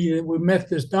happy that we met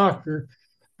this doctor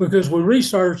because we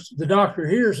researched. The doctor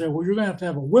here said, well, you're going to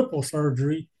have a Whipple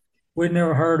surgery. We'd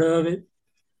never heard of it.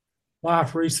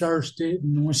 Wife researched it.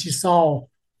 And when she saw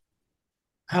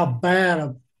how bad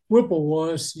a Whipple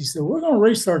was, she said, we're going to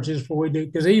research this before we do.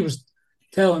 Because he was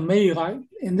telling me,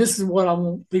 and this is what I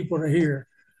want people to hear.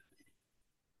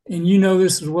 And you know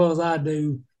this as well as I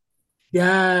do.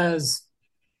 Guys,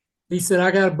 he said,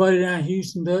 I got a buddy down in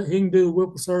Houston. He can do the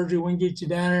Whipple surgery. We can get you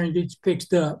down there and get you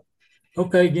fixed up.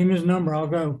 Okay, give me his number. I'll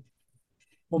go.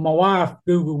 Well, my wife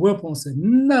Googled Whipple and said,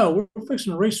 no, we're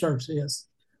fixing to research this.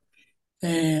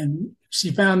 And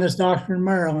she found this doctor in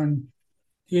Maryland.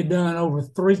 He had done over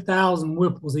 3,000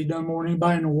 Whipples. He'd done more than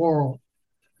anybody in the world.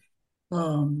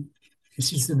 And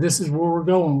she said, this is where we're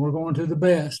going. We're going to the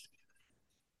best.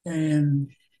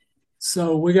 And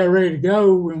so we got ready to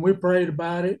go, and we prayed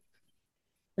about it.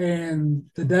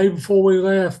 And the day before we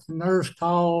left, the nurse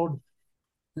called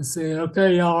and said,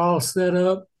 okay, y'all are all set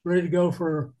up, ready to go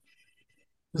for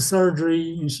the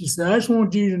surgery. And she said, I just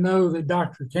want you to know that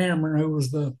Dr. Cameron, who was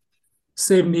the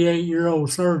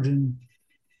 78-year-old surgeon,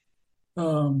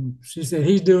 she said,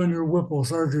 he's doing your Whipple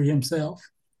surgery himself.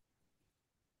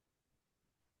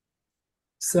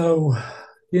 So,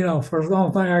 for the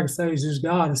only thing I can say is just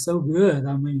God is so good.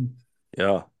 I mean,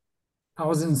 yeah, I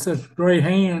was in such great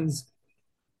hands.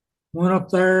 Went up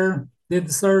there, did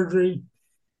the surgery.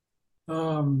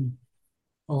 A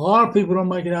lot of people don't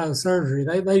make it out of the surgery.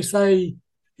 They say,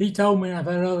 he told me, and I've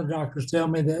had other doctors tell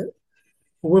me that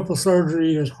a Whipple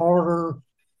surgery is harder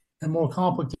and more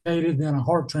complicated than a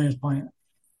heart transplant.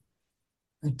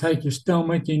 They take your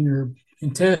stomach and your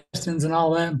intestines and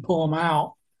all that and pull them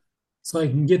out so they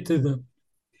can get to the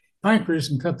pancreas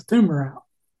and cut the tumor out.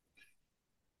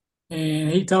 And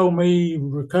he told me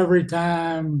recovery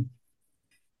time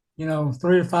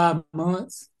 3 to 5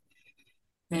 months.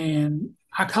 And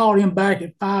I called him back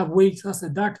at 5 weeks. I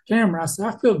said, Dr. Cameron, I said,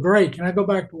 I feel great. Can I go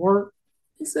back to work?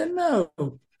 He said, no.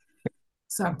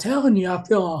 So I'm telling you, I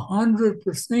feel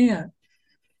 100%.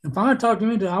 And finally talked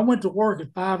him into it. I went to work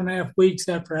at 5.5 weeks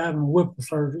after having a Whipple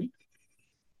surgery.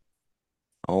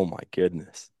 Oh my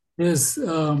goodness. Is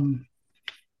and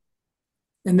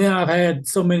then I've had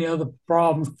so many other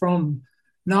problems from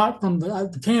not from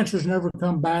the cancer's never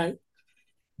come back,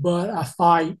 but I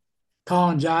fight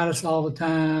cholangitis all the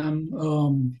time.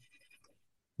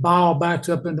 Bile backs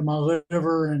up into my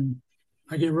liver, and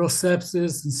I get real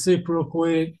sepsis and sick real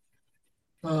quick.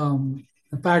 In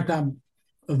fact, I'm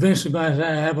eventually going to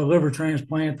have a liver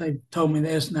transplant. They told me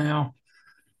this now.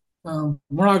 We're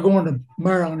not going to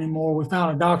Maryland anymore. We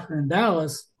found a doctor in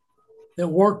Dallas that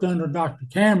worked under Dr.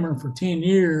 Cameron for 10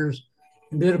 years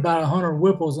and did about 100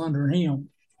 Whipples under him.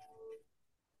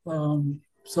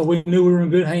 So we knew we were in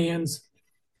good hands.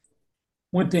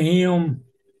 Went to him.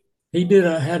 He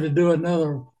had to do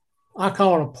another, I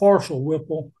call it a partial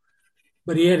Whipple,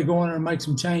 but he had to go in there and make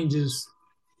some changes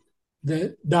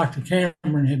that Dr.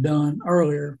 Cameron had done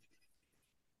earlier.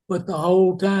 But the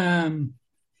whole time,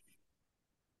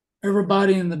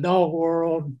 everybody in the dog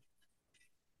world,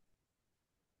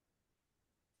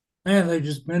 man, they've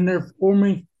just been there for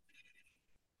me.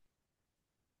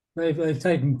 They've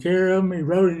taken care of me.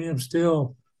 Rhodium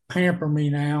still pamper me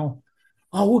now.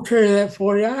 Oh, we'll carry that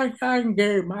for you. I can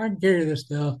carry this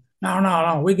stuff.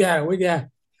 No. We got it.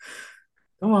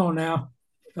 Come on now.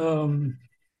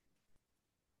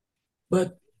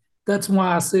 But that's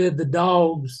why I said the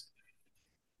dogs,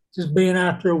 just being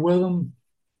out there with them,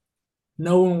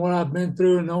 knowing what I've been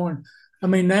through, and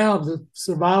now the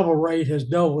survival rate has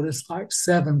doubled. It's like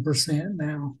 7%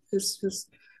 now. It's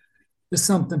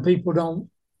something they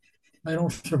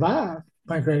don't survive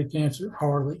pancreatic cancer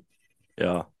hardly.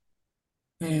 Yeah.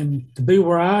 And to be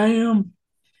where I am,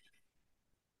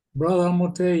 brother, I'm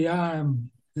gonna tell you, I am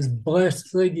as blessed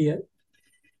as they get.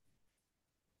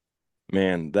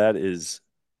 Man, it's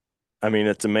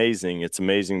amazing. It's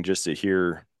amazing just to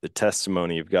hear the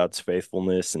testimony of God's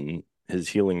faithfulness and his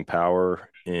healing power.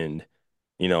 And,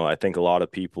 I think a lot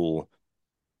of people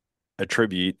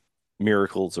attribute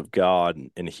miracles of God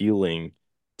and healing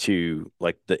to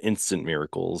like the instant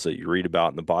miracles that you read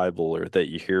about in the Bible or that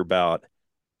you hear about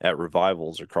at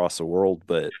revivals across the world.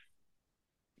 But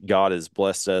God has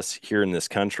blessed us here in this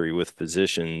country with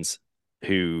physicians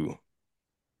who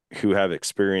have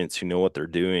experience, who know what they're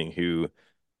doing, who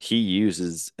he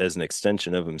uses as an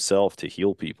extension of himself to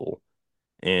heal people.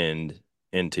 And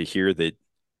to hear that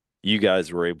you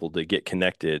guys were able to get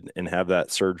connected and have that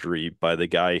surgery by the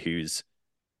guy who's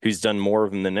done more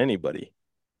of them than anybody.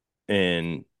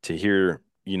 And to hear,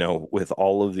 with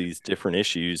all of these different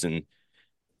issues and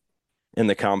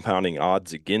the compounding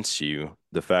odds against you,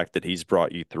 the fact that he's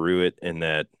brought you through it and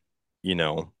that,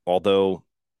 although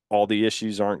all the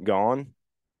issues aren't gone,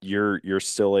 you're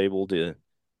still able to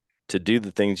do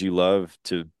the things you love,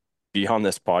 to be on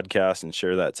this podcast and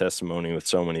share that testimony with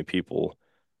so many people.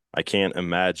 I can't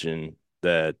imagine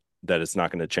that it's not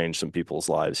going to change some people's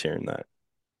lives hearing that.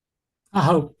 I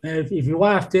hope. If your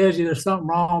wife tells you there's something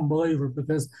wrong, believe her,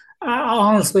 because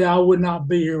honestly, I would not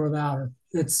be here without her.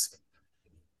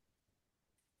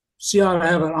 She ought to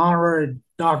have an honorary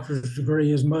doctor's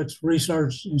degree as much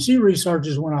research, and she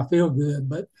researches when I feel good.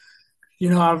 But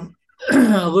I've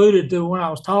alluded to when I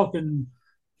was talking,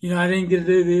 I didn't get to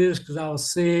do this because I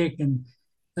was sick, and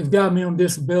they've got me on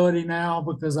disability now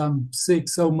because I'm sick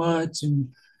so much, and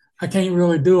I can't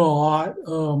really do a lot.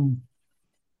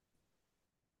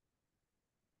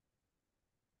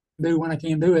 Do when I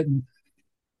can't do it, and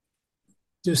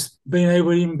just being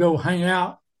able to even go hang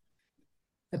out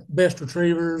at the best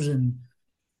retrievers and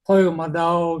play with my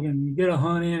dog and get a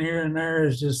hunt in here and there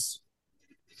is just,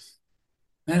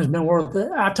 man, it's been worth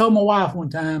it. I told my wife one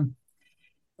time,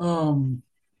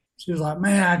 she was like,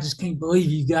 man, I just can't believe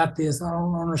you got this. I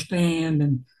don't understand.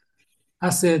 And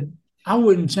I said, I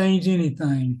wouldn't change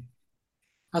anything.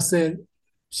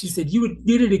 She said, you would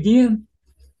get it again?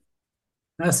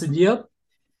 And I said, yep.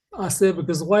 I said,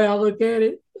 because the way I look at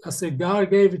it, I said, God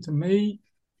gave it to me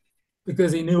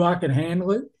because he knew I could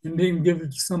handle it and didn't give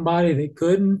it to somebody that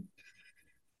couldn't.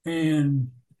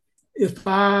 And this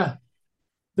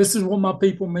is what my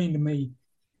people mean to me.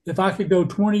 If I could go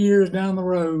 20 years down the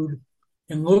road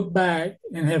and look back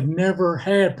and have never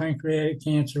had pancreatic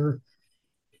cancer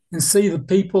and see the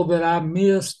people that I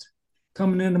missed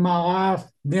coming into my life,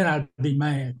 then I'd be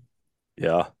mad.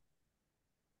 Yeah.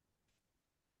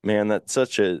 Man, it's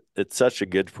such a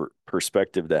good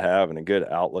perspective to have and a good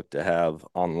outlook to have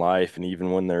on life. And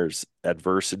even when there's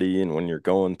adversity and when you're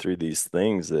going through these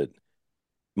things that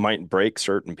might break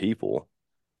certain people,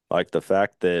 like the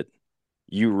fact that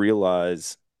you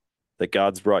realize that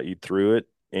God's brought you through it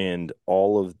and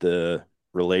all of the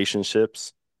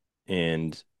relationships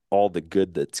and all the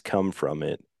good that's come from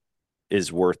it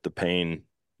is worth the pain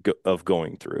of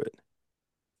going through it.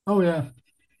 Oh yeah,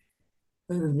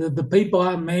 the people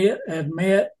I met have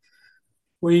met.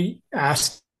 We I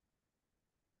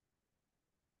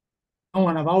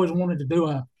and I've always wanted to do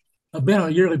a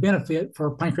yearly benefit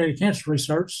for pancreatic cancer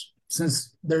research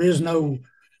since there is no,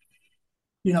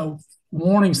 you know,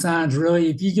 warning signs really.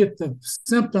 If you get the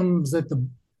symptoms that the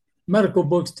medical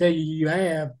books tell you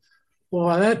have, well,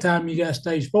 by that time you got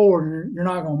stage four and you're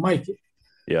not going to make it.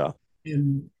 Yeah.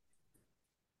 And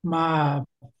my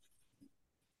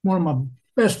one of my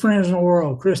best friends in the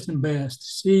world, Kristen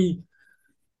Best,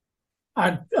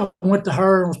 I went to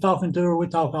her and was talking to her. We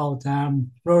talk all the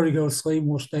time. Brody goes to sleep and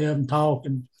we'll stay up and talk.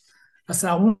 And I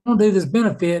said, I want to do this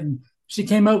benefit. And she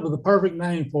came up with a perfect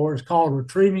name for it. It's called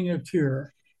Retrieving a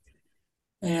Cure.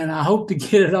 And I hope to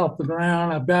get it off the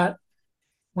ground.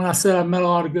 When I said I met a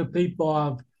lot of good people,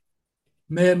 I've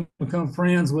met and become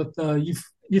friends with,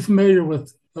 you familiar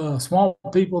with Swamp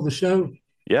People, the show?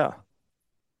 Yeah.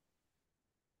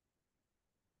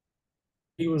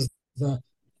 He was the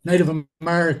Native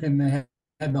American that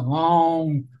had the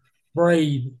long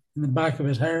braid in the back of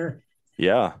his hair.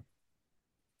 Yeah.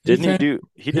 He Didn't came,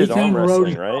 he he did arm came to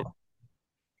wrestling, Rhodey. right?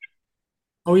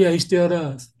 Oh yeah, he still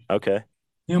does. Okay.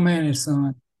 Him and his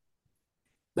son.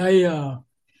 They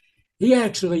he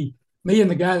actually me and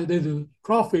the guy that did the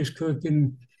crawfish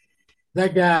cooking,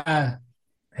 that guy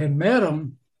had met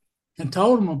him and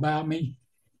told him about me.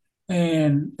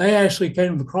 And they actually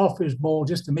came to the crawfish bowl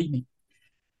just to meet me.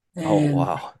 Oh, And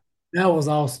wow. that was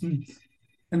awesome.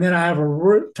 And then I have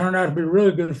turned out to be a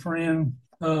really good friend,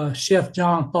 Chef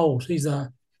John Foles. He's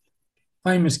a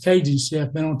famous Cajun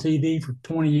chef, been on TV for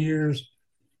 20 years,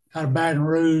 out of Baton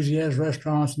Rouge. He has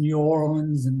restaurants in New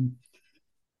Orleans, and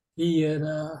he had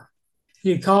uh,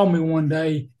 he had called me one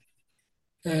day,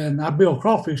 and I build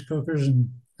crawfish cookers, and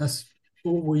that's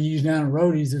what we use down at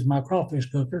Rhodey's is my crawfish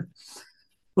cooker.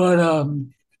 But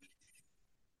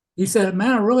he said,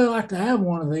 "Man, I really like to have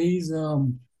one of these."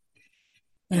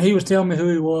 And he was telling me who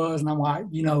he was, and I'm like,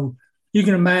 you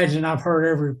can imagine I've heard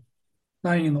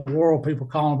everything in the world people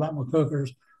calling about my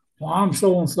cookers. Well, I'm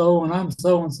so and so, and I'm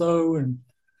so and so, and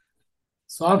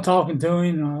so I'm talking to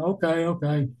him. Okay,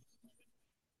 okay.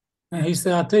 And he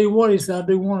said, "I'll tell you what." He said, "I'll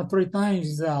do one of three things."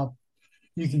 He said,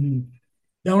 "You can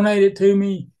donate it to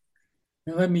me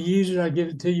and let me use it. I give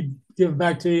it to you, give it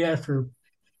back to you after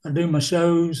I do my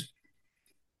shows.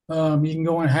 You can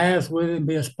go in halves with it and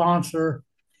be a sponsor."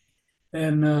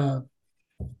 And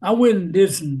I went and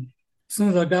did some. As soon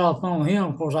as I got off the phone with him,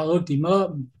 of course, I looked him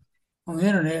up on the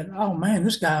internet. Oh man,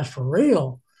 this guy's for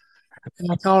real.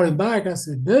 And I called him back. I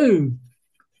said, "Dude,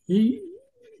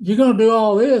 you're gonna do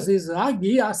all this?" He said,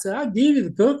 I said, "I give you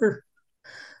the cooker."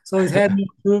 So he's had me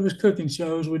on two of his cooking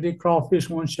shows. We did crawfish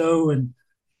one show and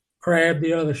crab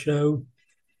the other show.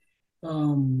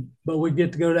 But we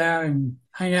get to go down and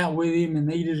hang out with him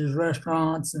and eat at his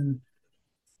restaurants.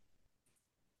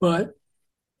 But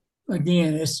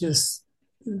again, it's just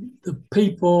the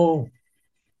people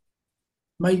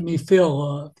make me feel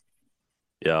loved.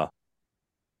 Yeah.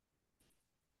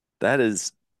 That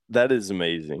is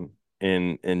amazing.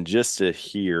 And just to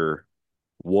hear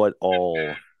what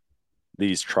all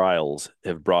these trials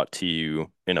have brought to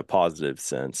you in a positive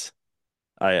sense,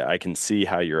 I can see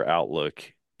how your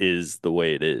outlook is the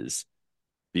way it is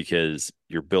because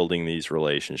you're building these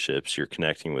relationships, you're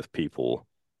connecting with people,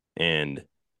 and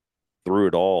through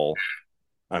it all,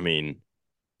 I mean,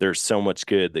 there's so much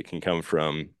good that can come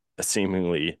from a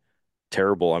seemingly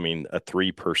terrible, I mean, a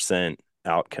 3%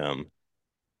 outcome.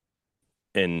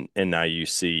 And now you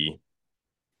see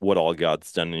what all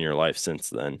God's done in your life since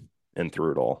then and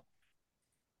through it all.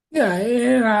 Yeah,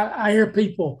 and I hear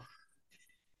people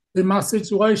in my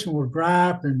situation would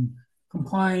gripe and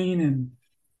complain. And,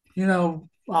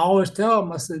 I always tell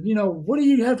them, I said, what do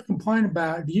you have to complain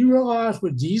about? Do you realize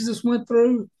what Jesus went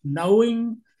through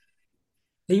knowing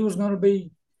he was going to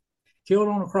be killed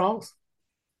on a cross?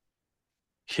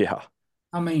 Yeah.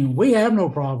 I mean, we have no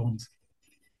problems.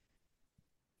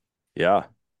 Yeah.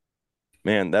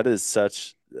 Man, that is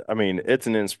such, I mean, it's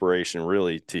an inspiration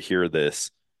really to hear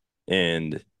this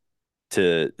and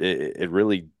it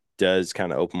really does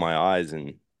kind of open my eyes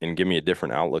and give me a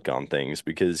different outlook on things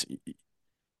because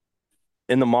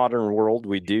in the modern world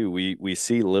we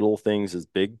see little things as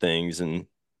big things and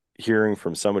hearing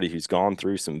from somebody who's gone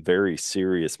through some very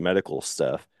serious medical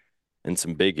stuff and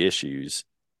some big issues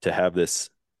to have this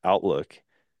outlook,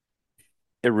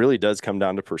 it really does come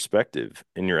down to perspective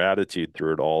and your attitude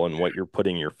through it all and what you're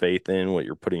putting your faith in, what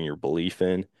you're putting your belief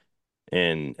in,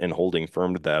 and holding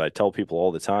firm to that. I tell people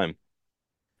all the time,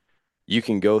 you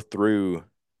can go through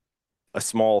a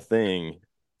small thing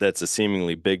that's a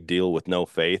seemingly big deal with no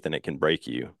faith and it can break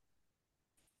you.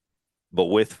 But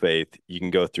with faith, you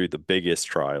can go through the biggest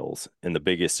trials and the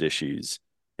biggest issues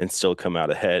and still come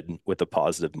out ahead with a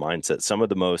positive mindset. Some of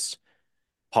the most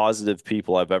positive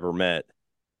people I've ever met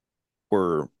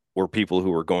were people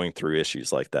who were going through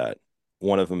issues like that.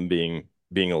 One of them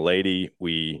being a lady,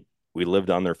 we lived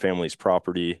on their family's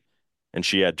property and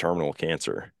she had terminal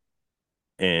cancer.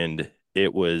 And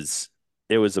it was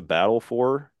a battle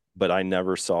for her, but I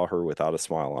never saw her without a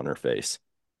smile on her face.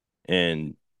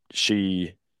 And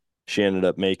she she ended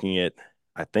up making it,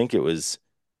 I think it was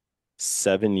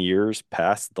 7 years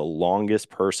past the longest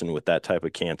person with that type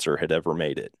of cancer had ever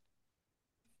made it.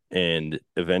 And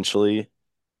eventually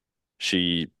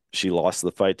she lost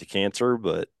the fight to cancer,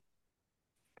 but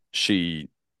she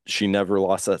she never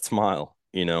lost that smile,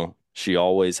 you know. She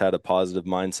always had a positive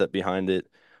mindset behind it,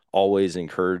 always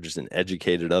encouraged and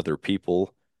educated other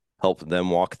people, helped them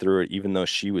walk through it, even though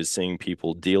she was seeing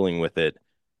people dealing with it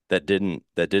that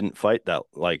didn't fight that,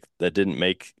 like, that didn't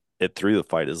make it through the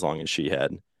fight as long as she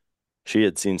had. She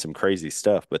had seen some crazy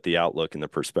stuff, but the outlook and the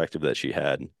perspective that she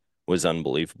had was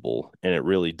unbelievable. And it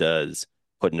really does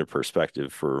put into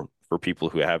perspective for people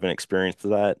who haven't experienced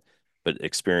that, but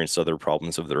experienced other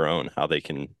problems of their own, how they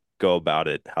can go about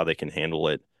it, how they can handle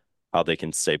it, how they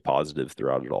can stay positive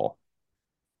throughout it all.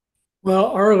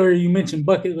 Well, earlier you mentioned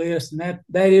bucket list, and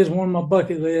that is one of my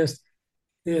bucket lists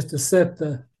is to set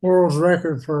the world's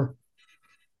record for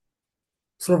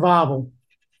survival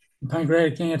in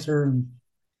pancreatic cancer and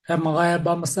have my lab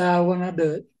by my side when I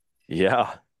do it.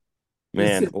 Yeah, It's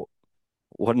man,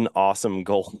 what an awesome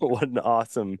goal. What an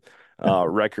awesome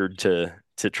record to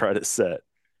try to set.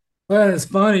 well, it's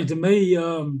funny to me.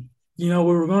 We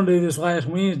were going to do this last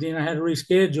Wednesday, and I had to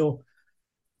reschedule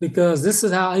because this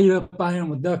is how eat up I am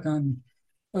with duck hunting.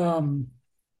 Um,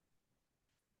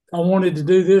 I wanted to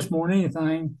do this more than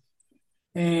anything,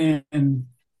 and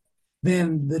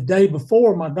then the day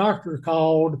before, my doctor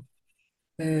called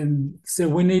and said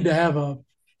we need to have a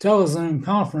telezoom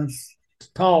conference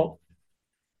to talk.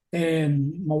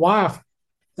 And my wife,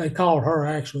 they called her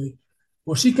actually.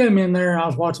 Well, she came in there and I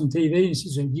was watching TV and she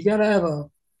said, "You got to have a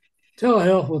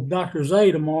telehealth with Dr.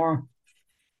 Zay tomorrow."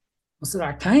 I said,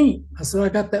 "I can't." I said, "I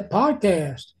got that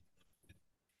podcast."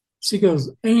 She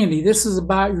goes, "Andy, this is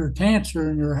about your cancer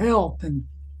and your health." And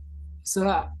I said,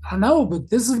 I know, but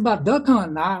this is about duck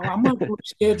hunting. I'm going to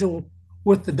reschedule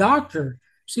with the doctor.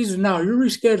 She said, "No, you're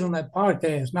rescheduling that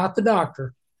podcast, not the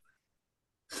doctor."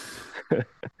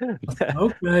 I said,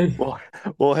 "Okay." Well,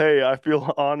 well, hey, I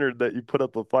feel honored that you put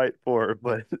up a fight for it,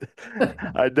 but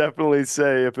I definitely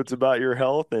say if it's about your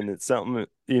health and it's something,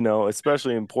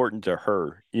 especially important to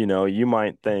her, you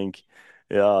might think,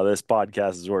 yeah, this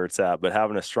podcast is where it's at, but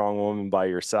having a strong woman by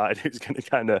your side who's going to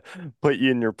kind of put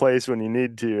you in your place when you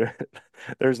need to,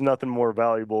 there's nothing more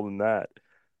valuable than that.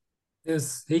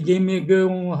 He gave me a good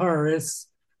one with her. It's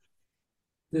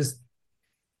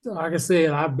like I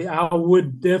said, I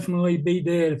would definitely be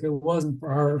dead if it wasn't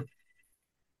for her.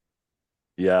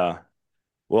 Yeah.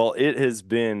 Well, it has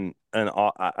been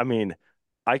I mean,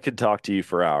 I could talk to you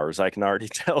for hours. I can already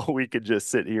tell we could just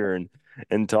sit here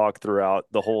and talk throughout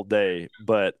the whole day,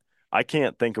 but I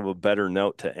can't think of a better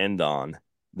note to end on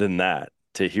than that.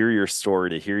 To hear your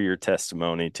story, to hear your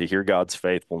testimony, to hear God's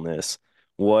faithfulness.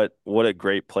 What a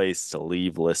great place to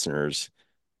leave listeners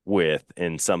with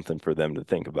and something for them to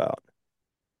think about.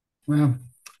 Well,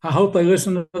 I hope they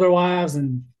listen to their wives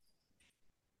and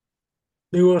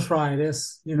do what's right.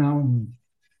 Yeah.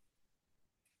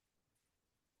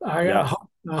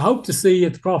 I hope to see you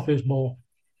at the Crawfish Bowl.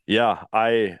 Yeah,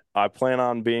 I plan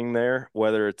on being there,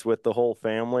 whether it's with the whole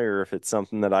family or if it's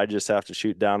something that I just have to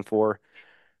shoot down for.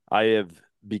 I have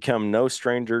become no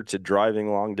stranger to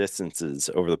driving long distances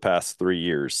over the past 3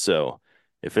 years. So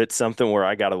if it's something where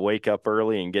I got to wake up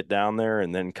early and get down there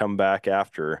and then come back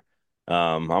after,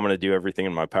 I'm going to do everything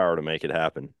in my power to make it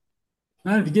happen.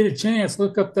 Now, if you get a chance,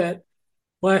 look up that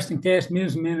Blast and Cast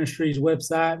Music Ministries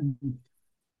website, and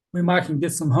we might can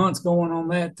get some hunts going on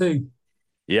that too.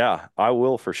 Yeah, I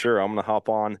will for sure. I'm going to hop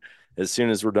on as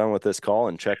soon as we're done with this call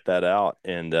and check that out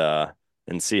and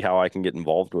see how I can get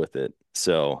involved with it.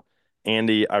 So,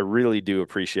 Andy, I really do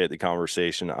appreciate the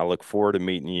conversation. I look forward to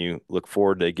meeting you. Look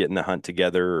forward to getting a hunt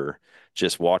together or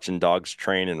just watching dogs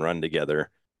train and run together.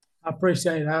 I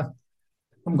appreciate it.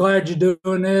 I'm glad you're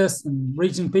doing this and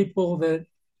reaching people that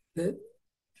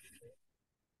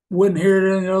wouldn't hear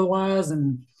it any otherwise.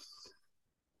 And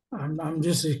I'm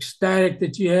just ecstatic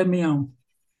that you had me on.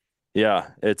 Yeah,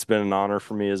 it's been an honor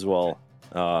for me as well.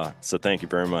 So thank you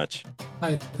very much.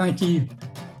 Hey, thank you.